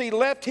there, as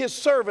he left his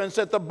servants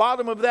at the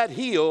bottom of that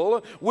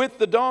hill with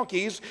the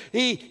donkeys,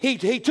 he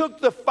took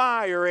the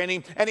fire and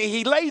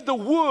he laid the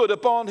wood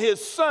upon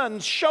his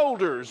son's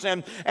shoulders,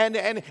 and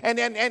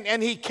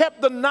he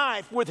kept the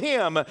knife with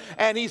him,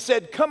 and he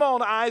said, come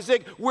on,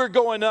 Isaac, we're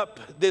going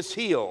up this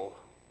hill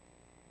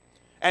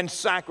and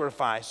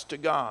sacrifice to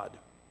God.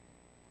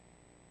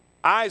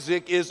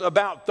 Isaac is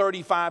about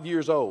 35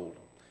 years old.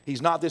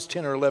 He's not this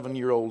 10 or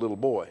 11-year-old little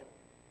boy.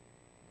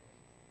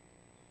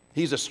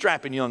 He's a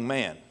strapping young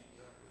man.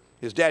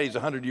 His daddy's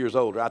 100 years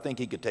older. I think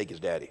he could take his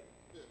daddy.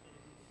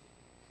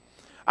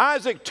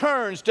 Isaac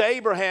turns to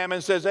Abraham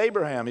and says,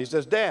 Abraham, he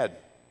says, Dad,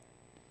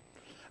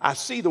 I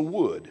see the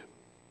wood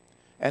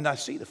and I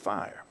see the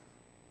fire.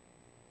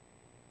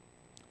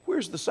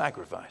 Where's the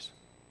sacrifice?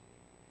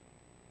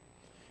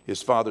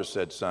 His father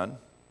said, Son,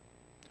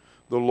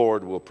 the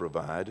Lord will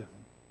provide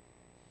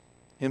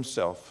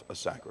himself a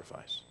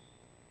sacrifice.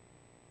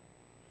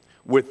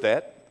 With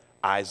that,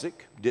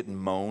 Isaac didn't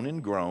moan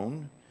and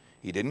groan.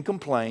 He didn't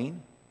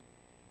complain.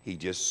 He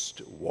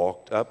just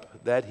walked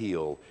up that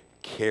hill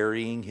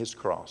carrying his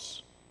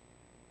cross.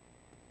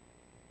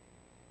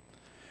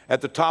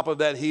 At the top of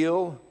that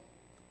hill,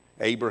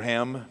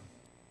 Abraham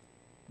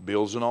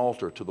builds an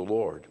altar to the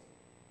Lord.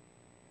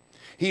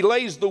 He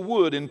lays the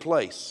wood in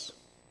place.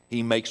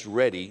 He makes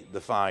ready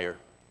the fire.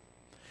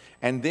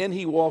 And then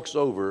he walks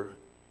over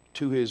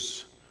to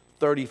his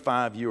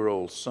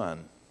 35-year-old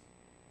son,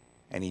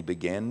 and he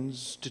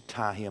begins to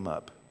tie him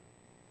up,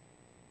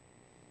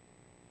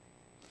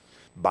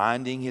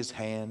 binding his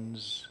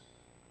hands,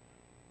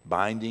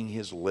 binding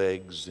his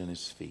legs and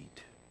his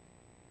feet.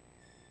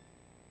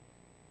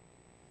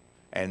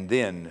 And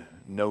then,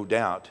 no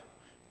doubt,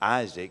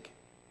 Isaac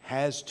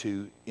has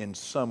to, in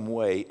some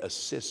way,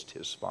 assist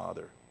his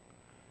father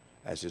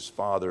as his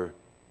father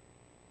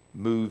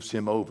moves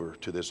him over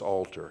to this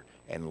altar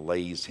and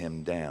lays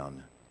him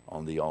down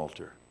on the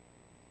altar.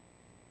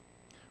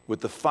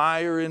 With the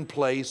fire in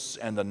place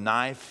and the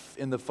knife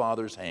in the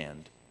father's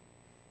hand.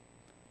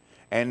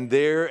 And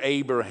there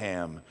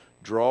Abraham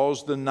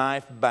draws the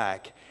knife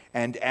back,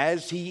 and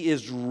as he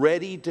is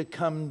ready to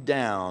come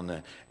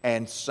down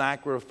and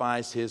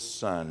sacrifice his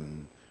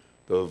son,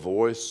 the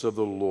voice of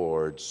the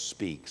Lord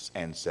speaks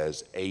and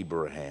says,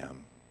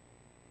 Abraham,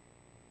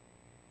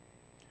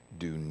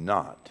 do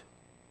not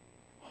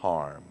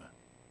harm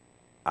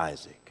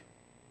Isaac.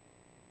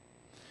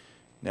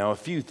 Now, a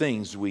few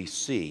things we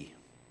see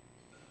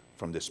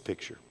from this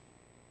picture.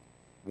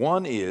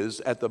 One is,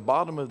 at the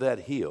bottom of that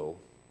hill,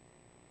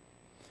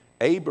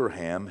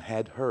 Abraham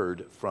had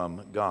heard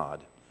from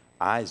God.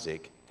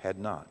 Isaac had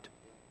not.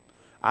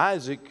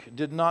 Isaac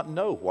did not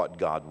know what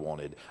God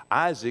wanted.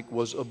 Isaac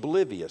was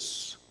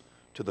oblivious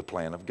to the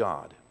plan of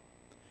God.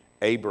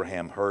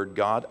 Abraham heard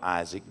God.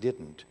 Isaac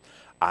didn't.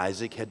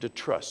 Isaac had to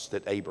trust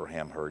that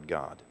Abraham heard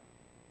God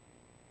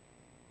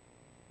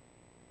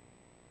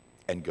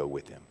and go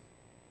with him.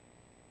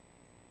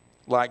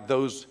 Like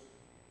those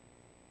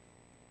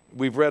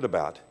we've read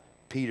about,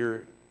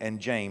 Peter and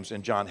James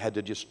and John had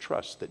to just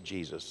trust that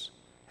Jesus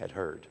had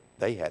heard.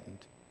 They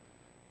hadn't.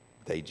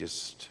 They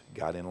just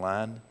got in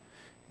line.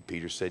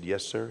 Peter said,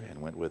 yes, sir,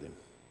 and went with him.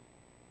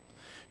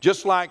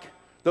 Just like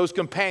those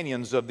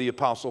companions of the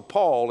Apostle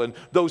Paul and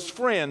those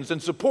friends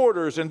and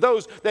supporters and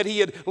those that he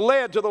had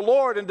led to the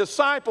Lord and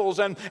disciples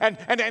and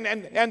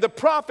the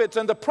prophets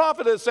and the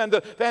prophetess and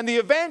the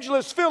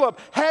evangelist Philip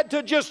had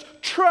to just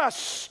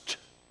trust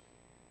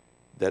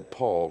that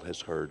Paul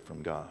has heard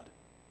from God.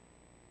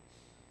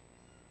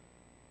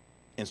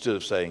 Instead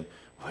of saying,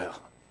 well,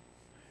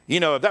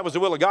 if that was the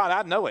will of God,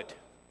 I'd know it.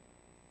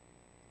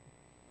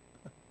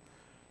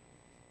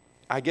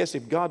 I guess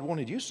if God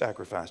wanted you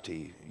sacrificed,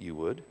 you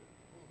would.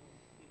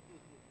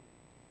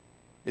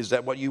 Is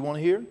that what you want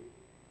to hear?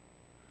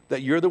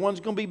 That you're the one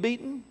that's going to be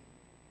beaten?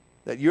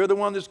 That you're the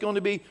one that's going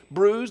to be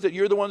bruised? That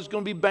you're the one that's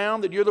going to be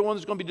bound? That you're the one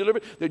that's going to be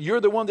delivered? That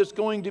you're the one that's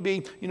going to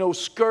be,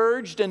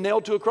 scourged and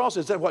nailed to a cross?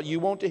 Is that what you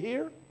want to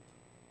hear?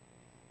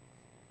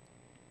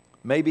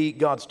 Maybe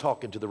God's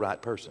talking to the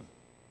right person.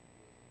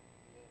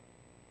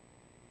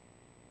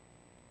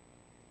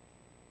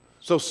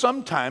 So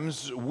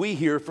sometimes we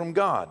hear from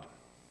God.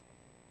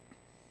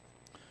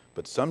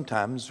 But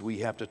sometimes we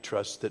have to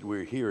trust that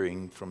we're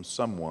hearing from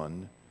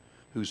someone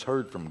who's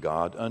heard from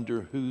God,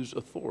 under whose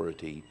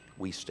authority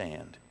we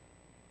stand.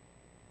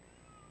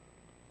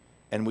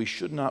 And we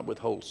should not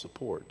withhold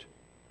support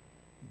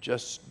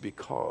just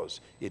because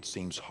it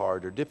seems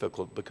hard or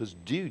difficult, because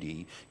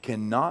duty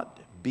cannot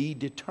be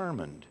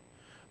determined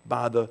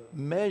by the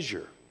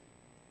measure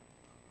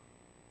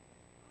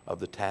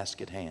of the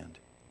task at hand.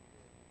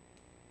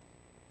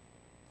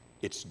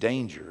 It's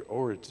danger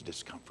or it's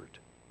discomfort.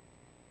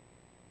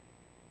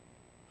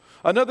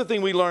 Another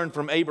thing we learn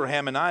from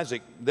Abraham and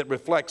Isaac that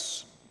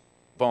reflects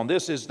upon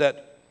this is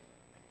that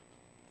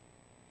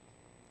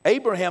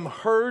Abraham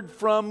heard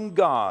from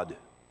God,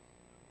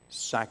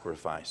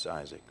 sacrifice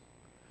Isaac.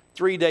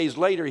 3 days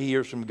later, he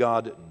hears from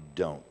God,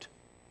 don't.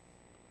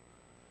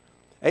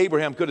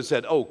 Abraham could have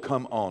said, oh,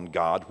 come on,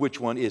 God, which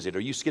one is it? Are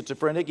you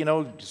schizophrenic?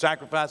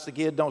 Sacrifice the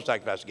kid, don't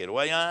sacrifice the kid.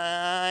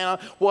 Well,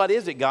 what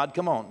is it, God?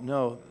 Come on.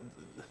 No.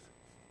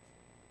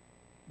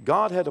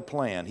 God had a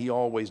plan. He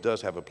always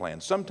does have a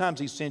plan.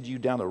 Sometimes He sends you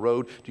down the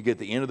road to get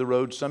to the end of the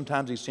road.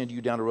 Sometimes He sends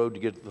you down the road to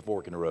get to the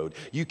fork in the road.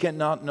 You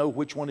cannot know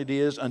which one it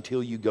is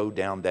until you go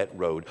down that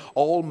road.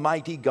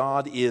 Almighty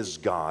God is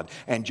God.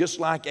 And just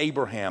like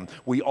Abraham,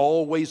 we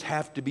always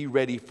have to be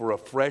ready for a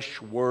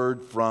fresh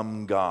word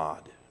from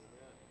God.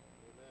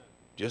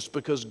 Just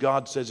because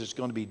God says it's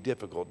going to be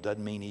difficult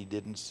doesn't mean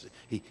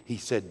He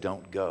said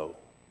don't go.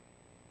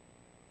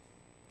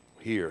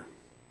 Here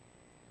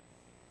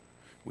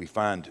we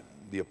find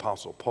the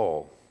Apostle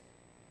Paul,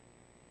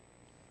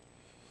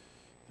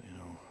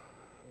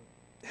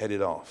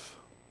 headed off.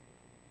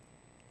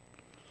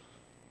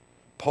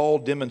 Paul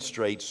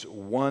demonstrates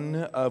one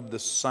of the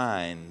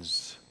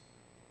signs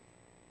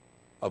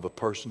of a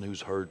person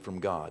who's heard from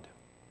God.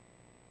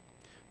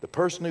 The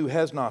person who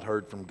has not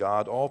heard from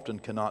God often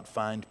cannot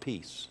find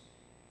peace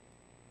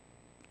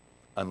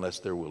unless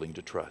they're willing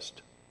to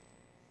trust.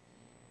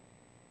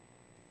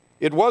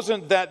 It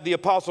wasn't that the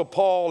Apostle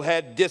Paul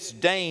had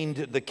disdained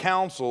the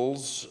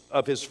counsels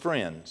of his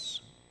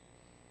friends.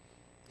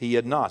 He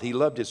had not. He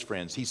loved his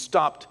friends. He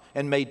stopped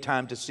and made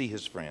time to see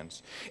his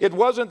friends. It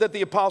wasn't that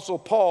the Apostle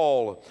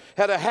Paul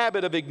had a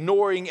habit of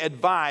ignoring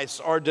advice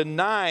or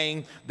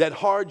denying that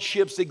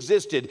hardships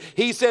existed.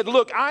 He said,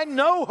 look, I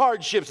know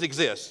hardships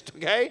exist,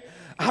 okay?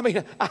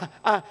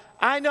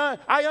 I know,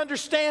 I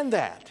understand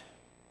that.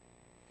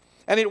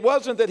 And it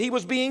wasn't that he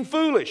was being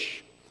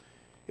foolish.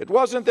 It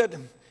wasn't that,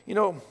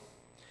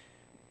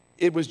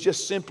 it was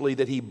just simply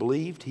that he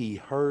believed he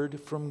heard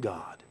from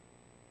God.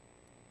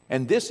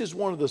 And this is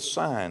one of the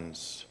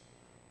signs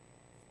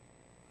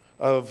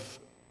of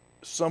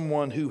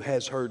someone who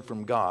has heard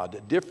from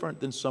God,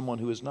 different than someone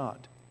who has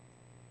not.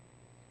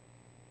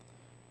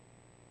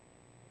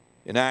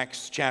 In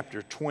Acts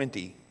chapter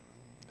 20,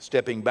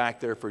 stepping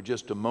back there for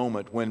just a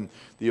moment, when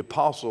the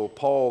Apostle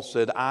Paul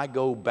said, I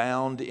go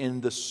bound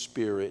in the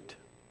Spirit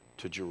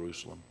to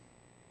Jerusalem.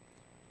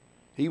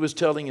 He was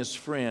telling his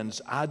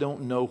friends, I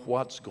don't know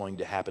what's going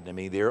to happen to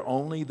me. They're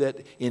only that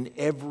in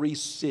every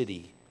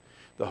city,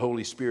 the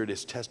Holy Spirit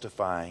is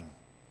testifying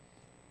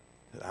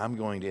that I'm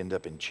going to end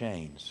up in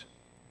chains.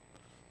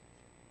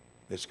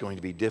 It's going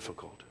to be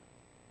difficult.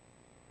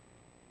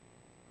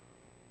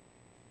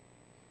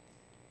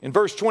 In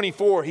verse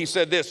 24, he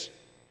said this,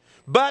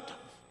 but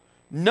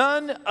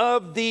none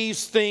of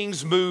these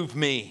things move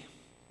me.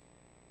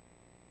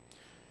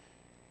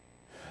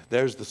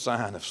 There's the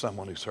sign of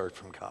someone who's heard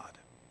from God.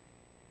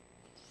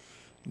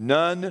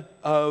 None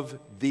of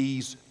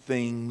these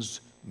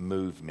things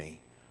move me.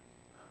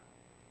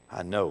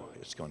 I know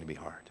it's going to be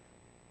hard.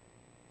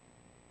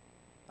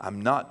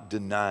 I'm not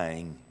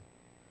denying.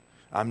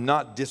 I'm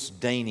not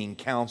disdaining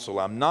counsel.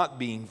 I'm not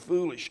being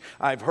foolish.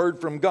 I've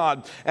heard from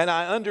God, and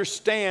I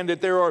understand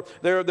that there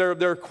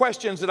are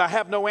questions that I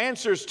have no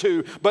answers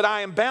to, but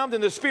I am bound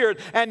in the Spirit,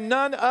 and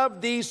none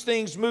of these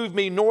things move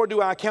me, nor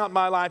do I count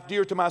my life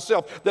dear to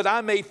myself, that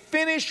I may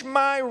finish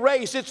my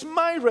race. It's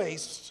my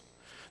race.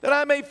 That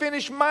I may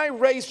finish my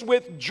race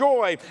with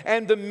joy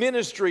and the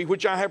ministry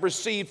which I have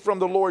received from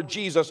the Lord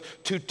Jesus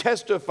to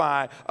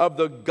testify of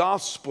the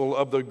gospel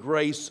of the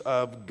grace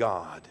of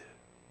God.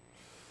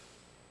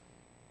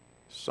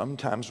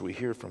 Sometimes we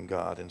hear from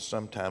God, and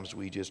sometimes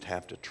we just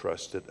have to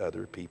trust that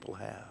other people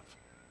have.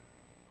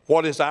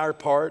 What is our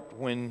part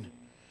when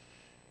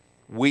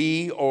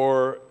we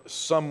or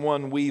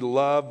someone we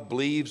love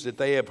believes that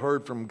they have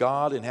heard from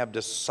God and have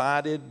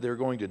decided they're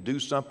going to do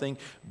something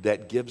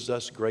that gives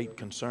us great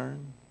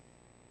concern?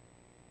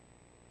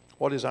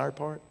 What is our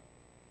part?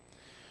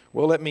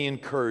 Well, let me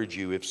encourage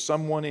you. If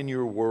someone in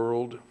your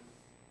world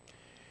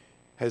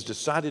has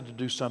decided to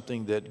do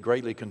something that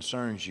greatly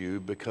concerns you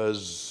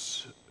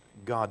because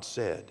God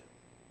said,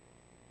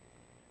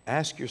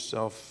 ask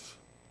yourself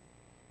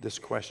this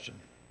question.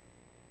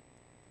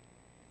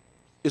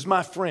 Is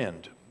my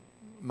friend,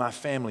 my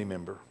family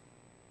member,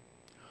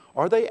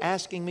 are they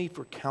asking me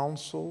for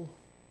counsel,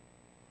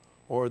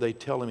 or are they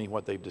telling me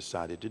what they've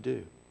decided to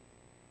do?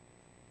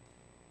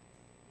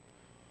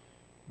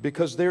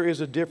 Because there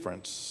is a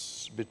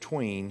difference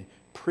between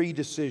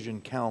pre-decision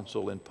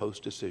counsel and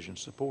post-decision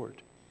support.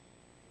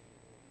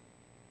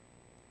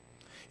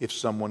 If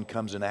someone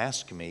comes and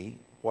asks me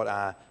what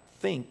I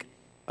think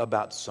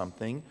about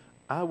something,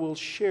 I will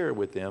share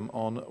with them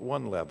on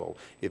one level.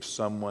 If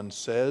someone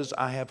says,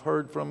 I have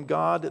heard from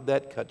God,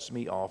 that cuts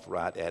me off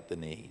right at the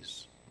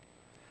knees.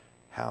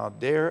 How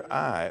dare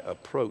I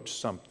approach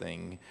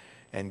something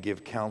and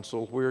give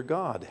counsel where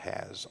God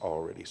has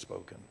already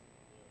spoken?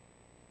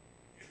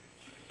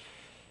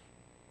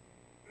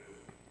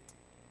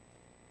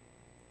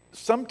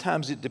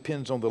 Sometimes it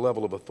depends on the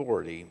level of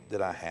authority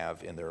that I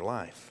have in their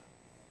life.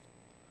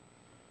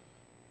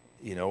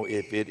 You know,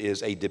 if it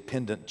is a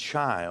dependent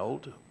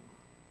child,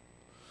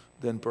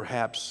 then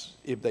perhaps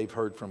if they've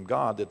heard from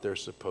God that they're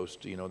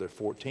supposed to, you know, they're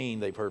 14,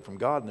 they've heard from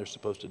God and they're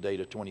supposed to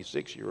date a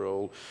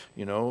 26-year-old,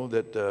 you know,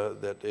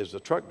 that is a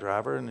truck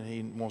driver and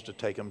he wants to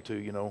take them to,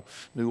 you know,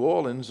 New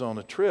Orleans on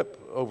a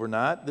trip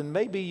overnight, then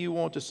maybe you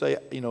want to say,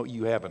 you know,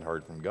 you haven't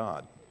heard from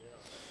God.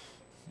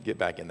 Get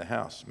back in the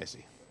house,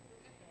 Missy.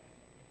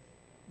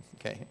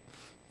 Okay?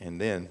 And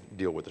then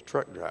deal with the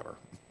truck driver.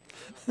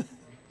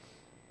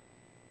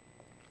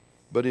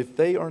 But if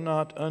they are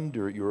not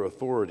under your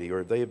authority, or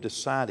if they have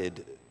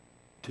decided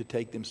to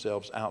take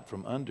themselves out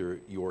from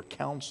under your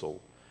counsel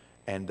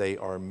and they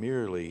are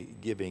merely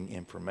giving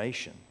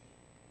information,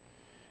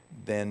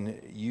 then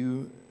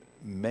you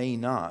may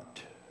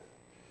not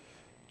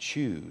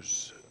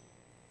choose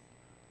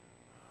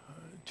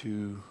to,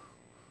 you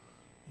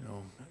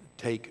know,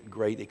 take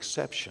great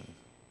exception,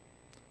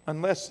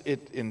 unless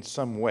it in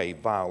some way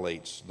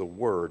violates the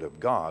word of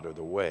God or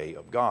the way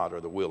of God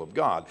or the will of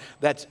God.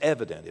 That's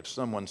evident. If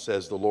someone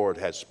says the Lord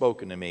has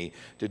spoken to me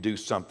to do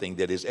something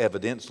that is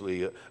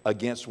evidently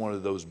against one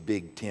of those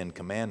big 10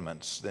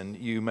 commandments, then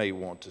you may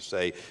want to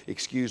say,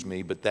 excuse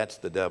me, but that's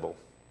the devil.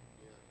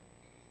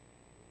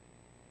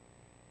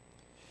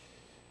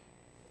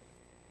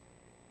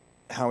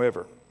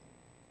 However,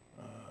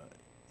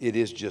 it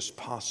is just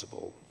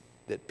possible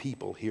that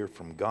people hear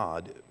from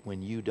God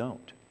when you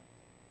don't.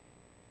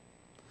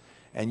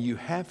 And you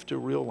have to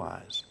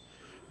realize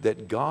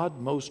that God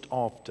most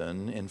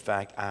often, in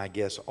fact, I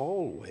guess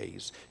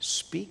always,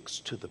 speaks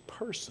to the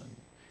person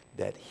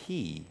that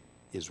He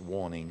is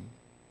wanting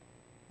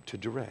to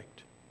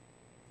direct.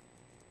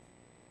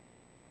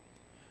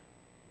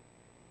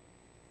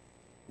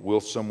 Will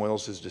someone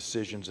else's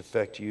decisions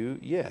affect you?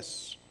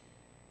 Yes.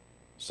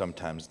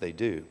 Sometimes they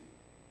do.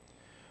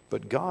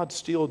 But God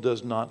still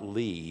does not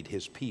lead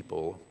His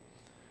people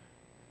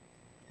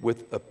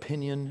with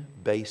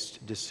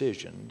opinion-based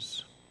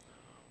decisions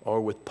or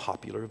with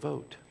popular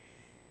vote.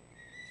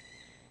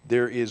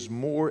 There is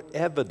more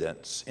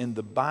evidence in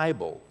the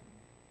Bible,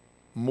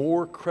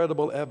 more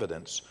credible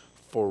evidence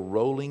for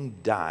rolling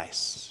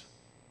dice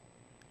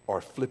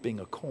or flipping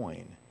a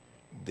coin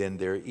than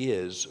there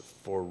is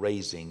for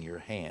raising your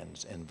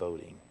hands and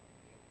voting.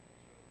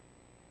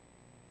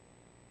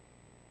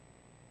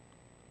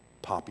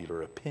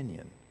 Popular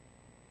opinion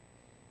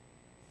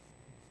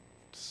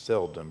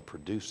seldom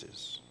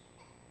produces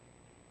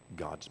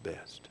God's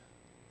best.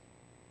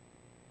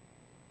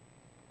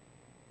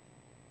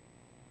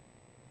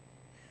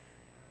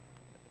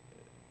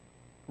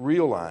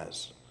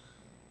 Realize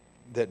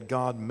that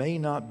God may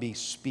not be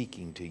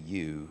speaking to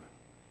you,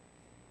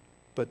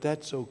 but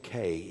that's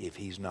okay if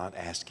He's not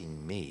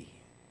asking me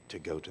to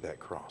go to that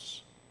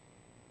cross.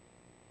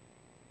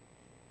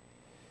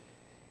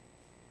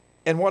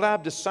 And what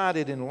I've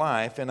decided in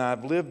life, and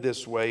I've lived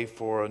this way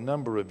for a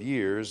number of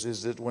years,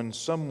 is that when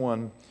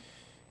someone,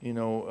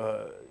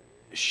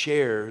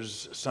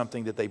 shares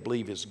something that they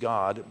believe is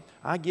God,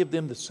 I give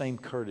them the same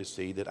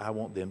courtesy that I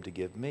want them to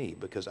give me,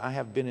 because I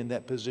have been in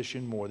that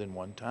position more than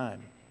one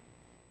time.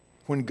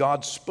 When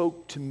God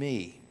spoke to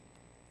me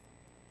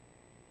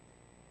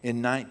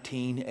in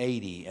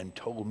 1980 and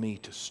told me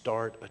to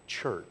start a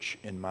church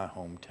in my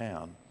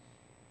hometown,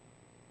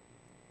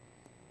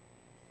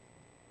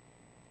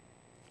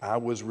 I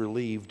was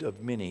relieved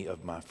of many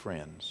of my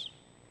friends,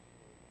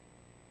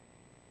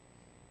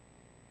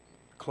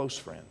 close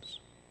friends.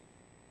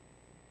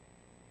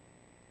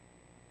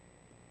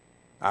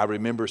 I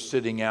remember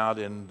sitting out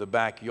in the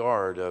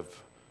backyard of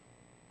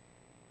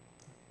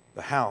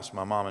the house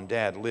my mom and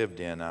dad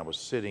lived in. I was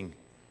sitting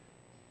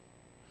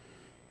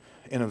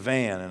in a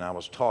van and I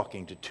was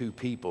talking to two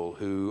people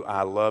who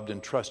I loved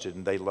and trusted,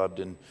 and they loved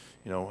and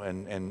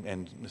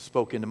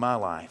spoke into my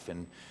life,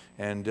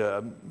 and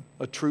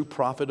a true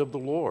prophet of the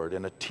Lord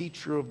and a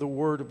teacher of the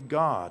Word of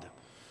God,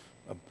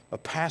 a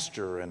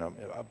pastor and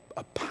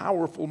a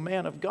powerful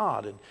man of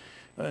God,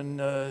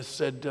 and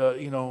said,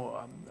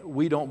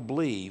 we don't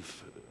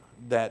believe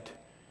that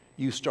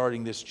you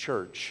starting this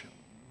church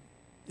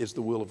is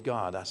the will of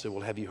God. I said,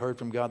 well, have you heard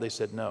from God? They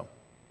said, no.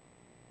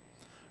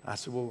 I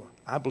said, well,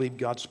 I believe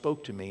God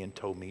spoke to me and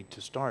told me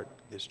to start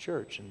this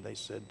church. And they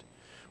said,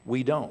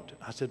 we don't.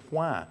 I said,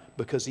 why?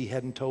 Because He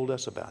hadn't told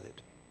us about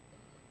it.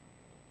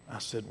 I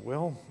said,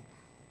 well,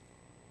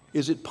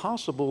 is it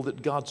possible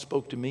that God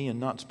spoke to me and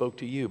not spoke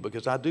to you?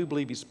 Because I do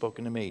believe He's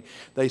spoken to me.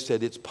 They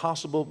said, it's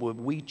possible, but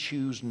we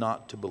choose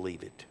not to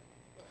believe it.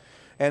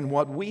 And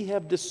what we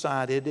have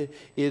decided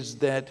is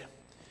that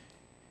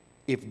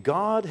if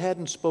God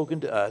hadn't spoken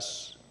to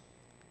us,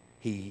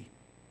 He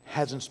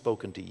hasn't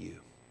spoken to you.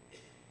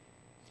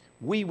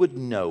 We would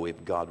know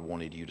if God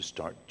wanted you to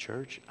start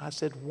church. I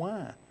said,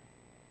 why?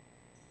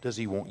 Does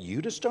He want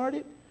you to start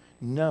it?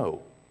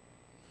 No.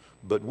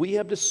 But we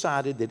have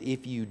decided that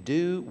if you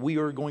do, we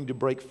are going to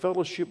break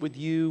fellowship with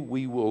you.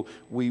 We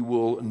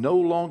will no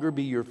longer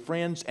be your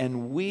friends,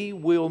 and we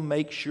will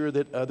make sure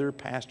that other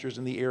pastors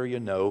in the area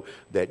know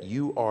that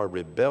you are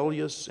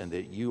rebellious and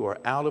that you are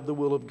out of the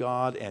will of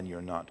God and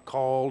you're not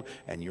called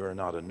and you're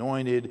not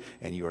anointed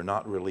and you are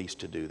not released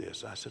to do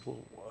this. I said,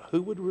 well,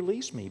 who would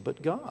release me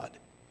but God?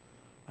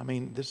 I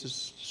mean, this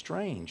is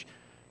strange.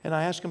 And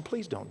I asked them,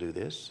 please don't do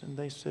this. And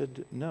they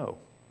said, no.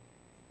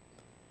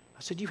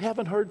 I said, you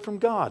haven't heard from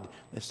God.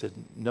 They said,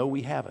 no,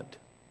 we haven't.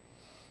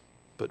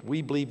 But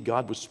we believe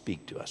God would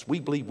speak to us. We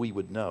believe we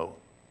would know.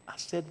 I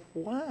said,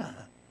 why?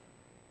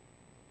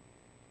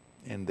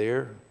 And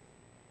there,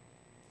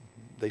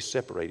 they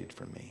separated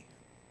from me.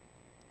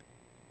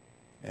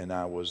 And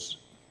I was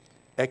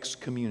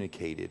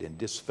excommunicated and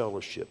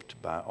disfellowshipped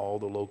by all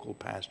the local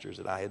pastors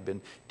that I had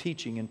been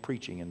teaching and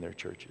preaching in their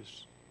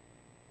churches.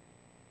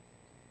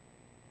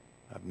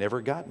 I've never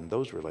gotten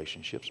those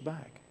relationships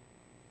back.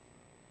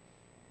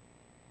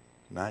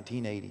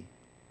 1980.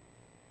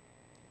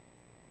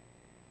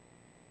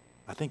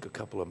 I think a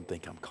couple of them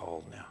think I'm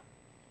called now.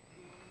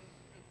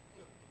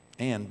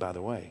 And by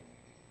the way,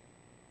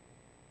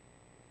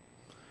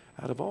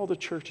 out of all the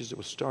churches that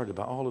was started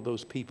by all of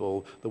those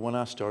people, the one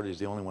I started is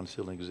the only one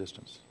still in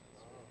existence.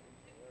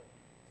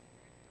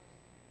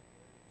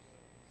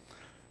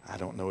 I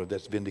don't know if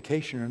that's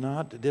vindication or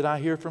not. Did I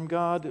hear from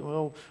God?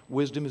 Well,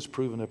 wisdom is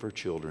proven of her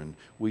children.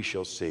 We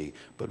shall see.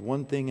 But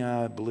one thing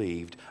I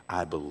believed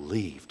I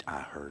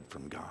heard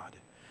from God.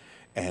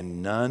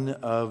 And none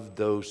of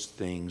those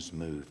things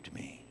moved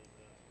me.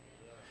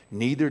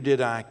 Neither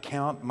did I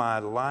count my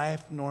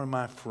life nor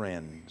my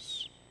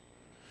friends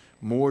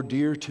more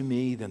dear to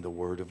me than the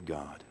Word of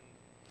God,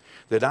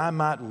 that I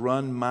might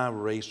run my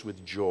race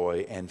with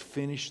joy and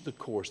finish the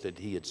course that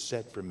He had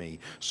set for me,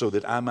 so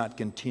that I might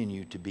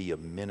continue to be a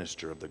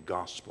minister of the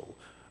gospel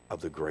of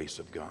the grace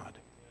of God.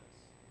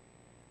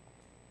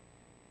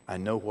 I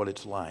know what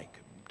it's like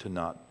to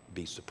not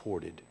be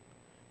supported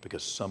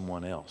because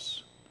someone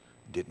else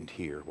didn't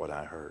hear what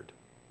I heard.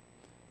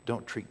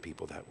 Don't treat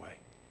people that way.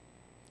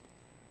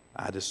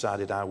 I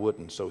decided I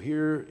wouldn't. So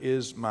here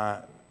is my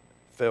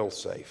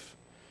fail-safe.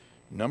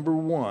 Number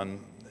one,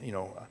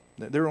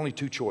 there are only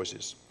two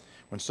choices.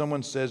 When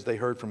someone says they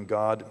heard from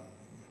God,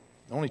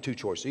 only two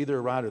choices. Either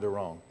they're right or they're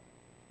wrong.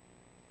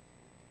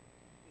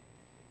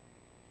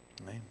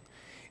 Okay?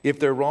 If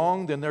they're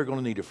wrong, then they're going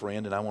to need a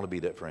friend, and I want to be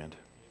that friend.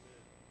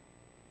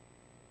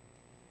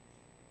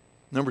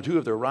 Number two,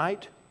 if they're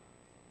right,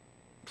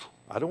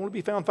 I don't want to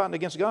be found fighting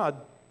against God.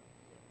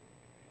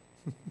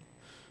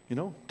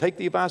 Take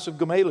the advice of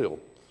Gamaliel.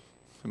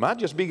 It might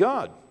just be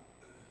God.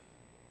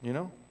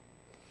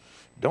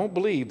 Don't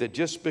believe that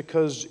just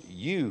because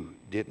you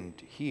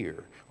didn't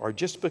hear, or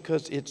just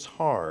because it's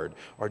hard,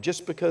 or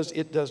just because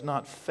it does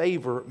not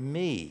favor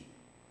me,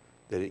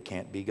 that it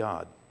can't be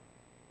God.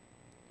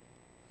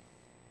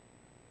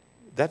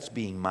 That's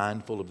being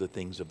mindful of the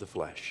things of the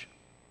flesh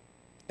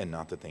and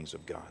not the things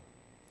of God.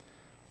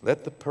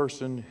 Let the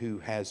person who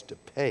has to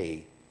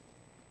pay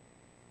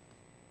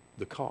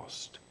the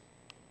cost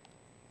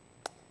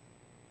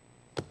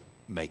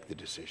make the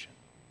decision.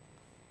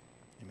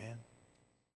 Amen.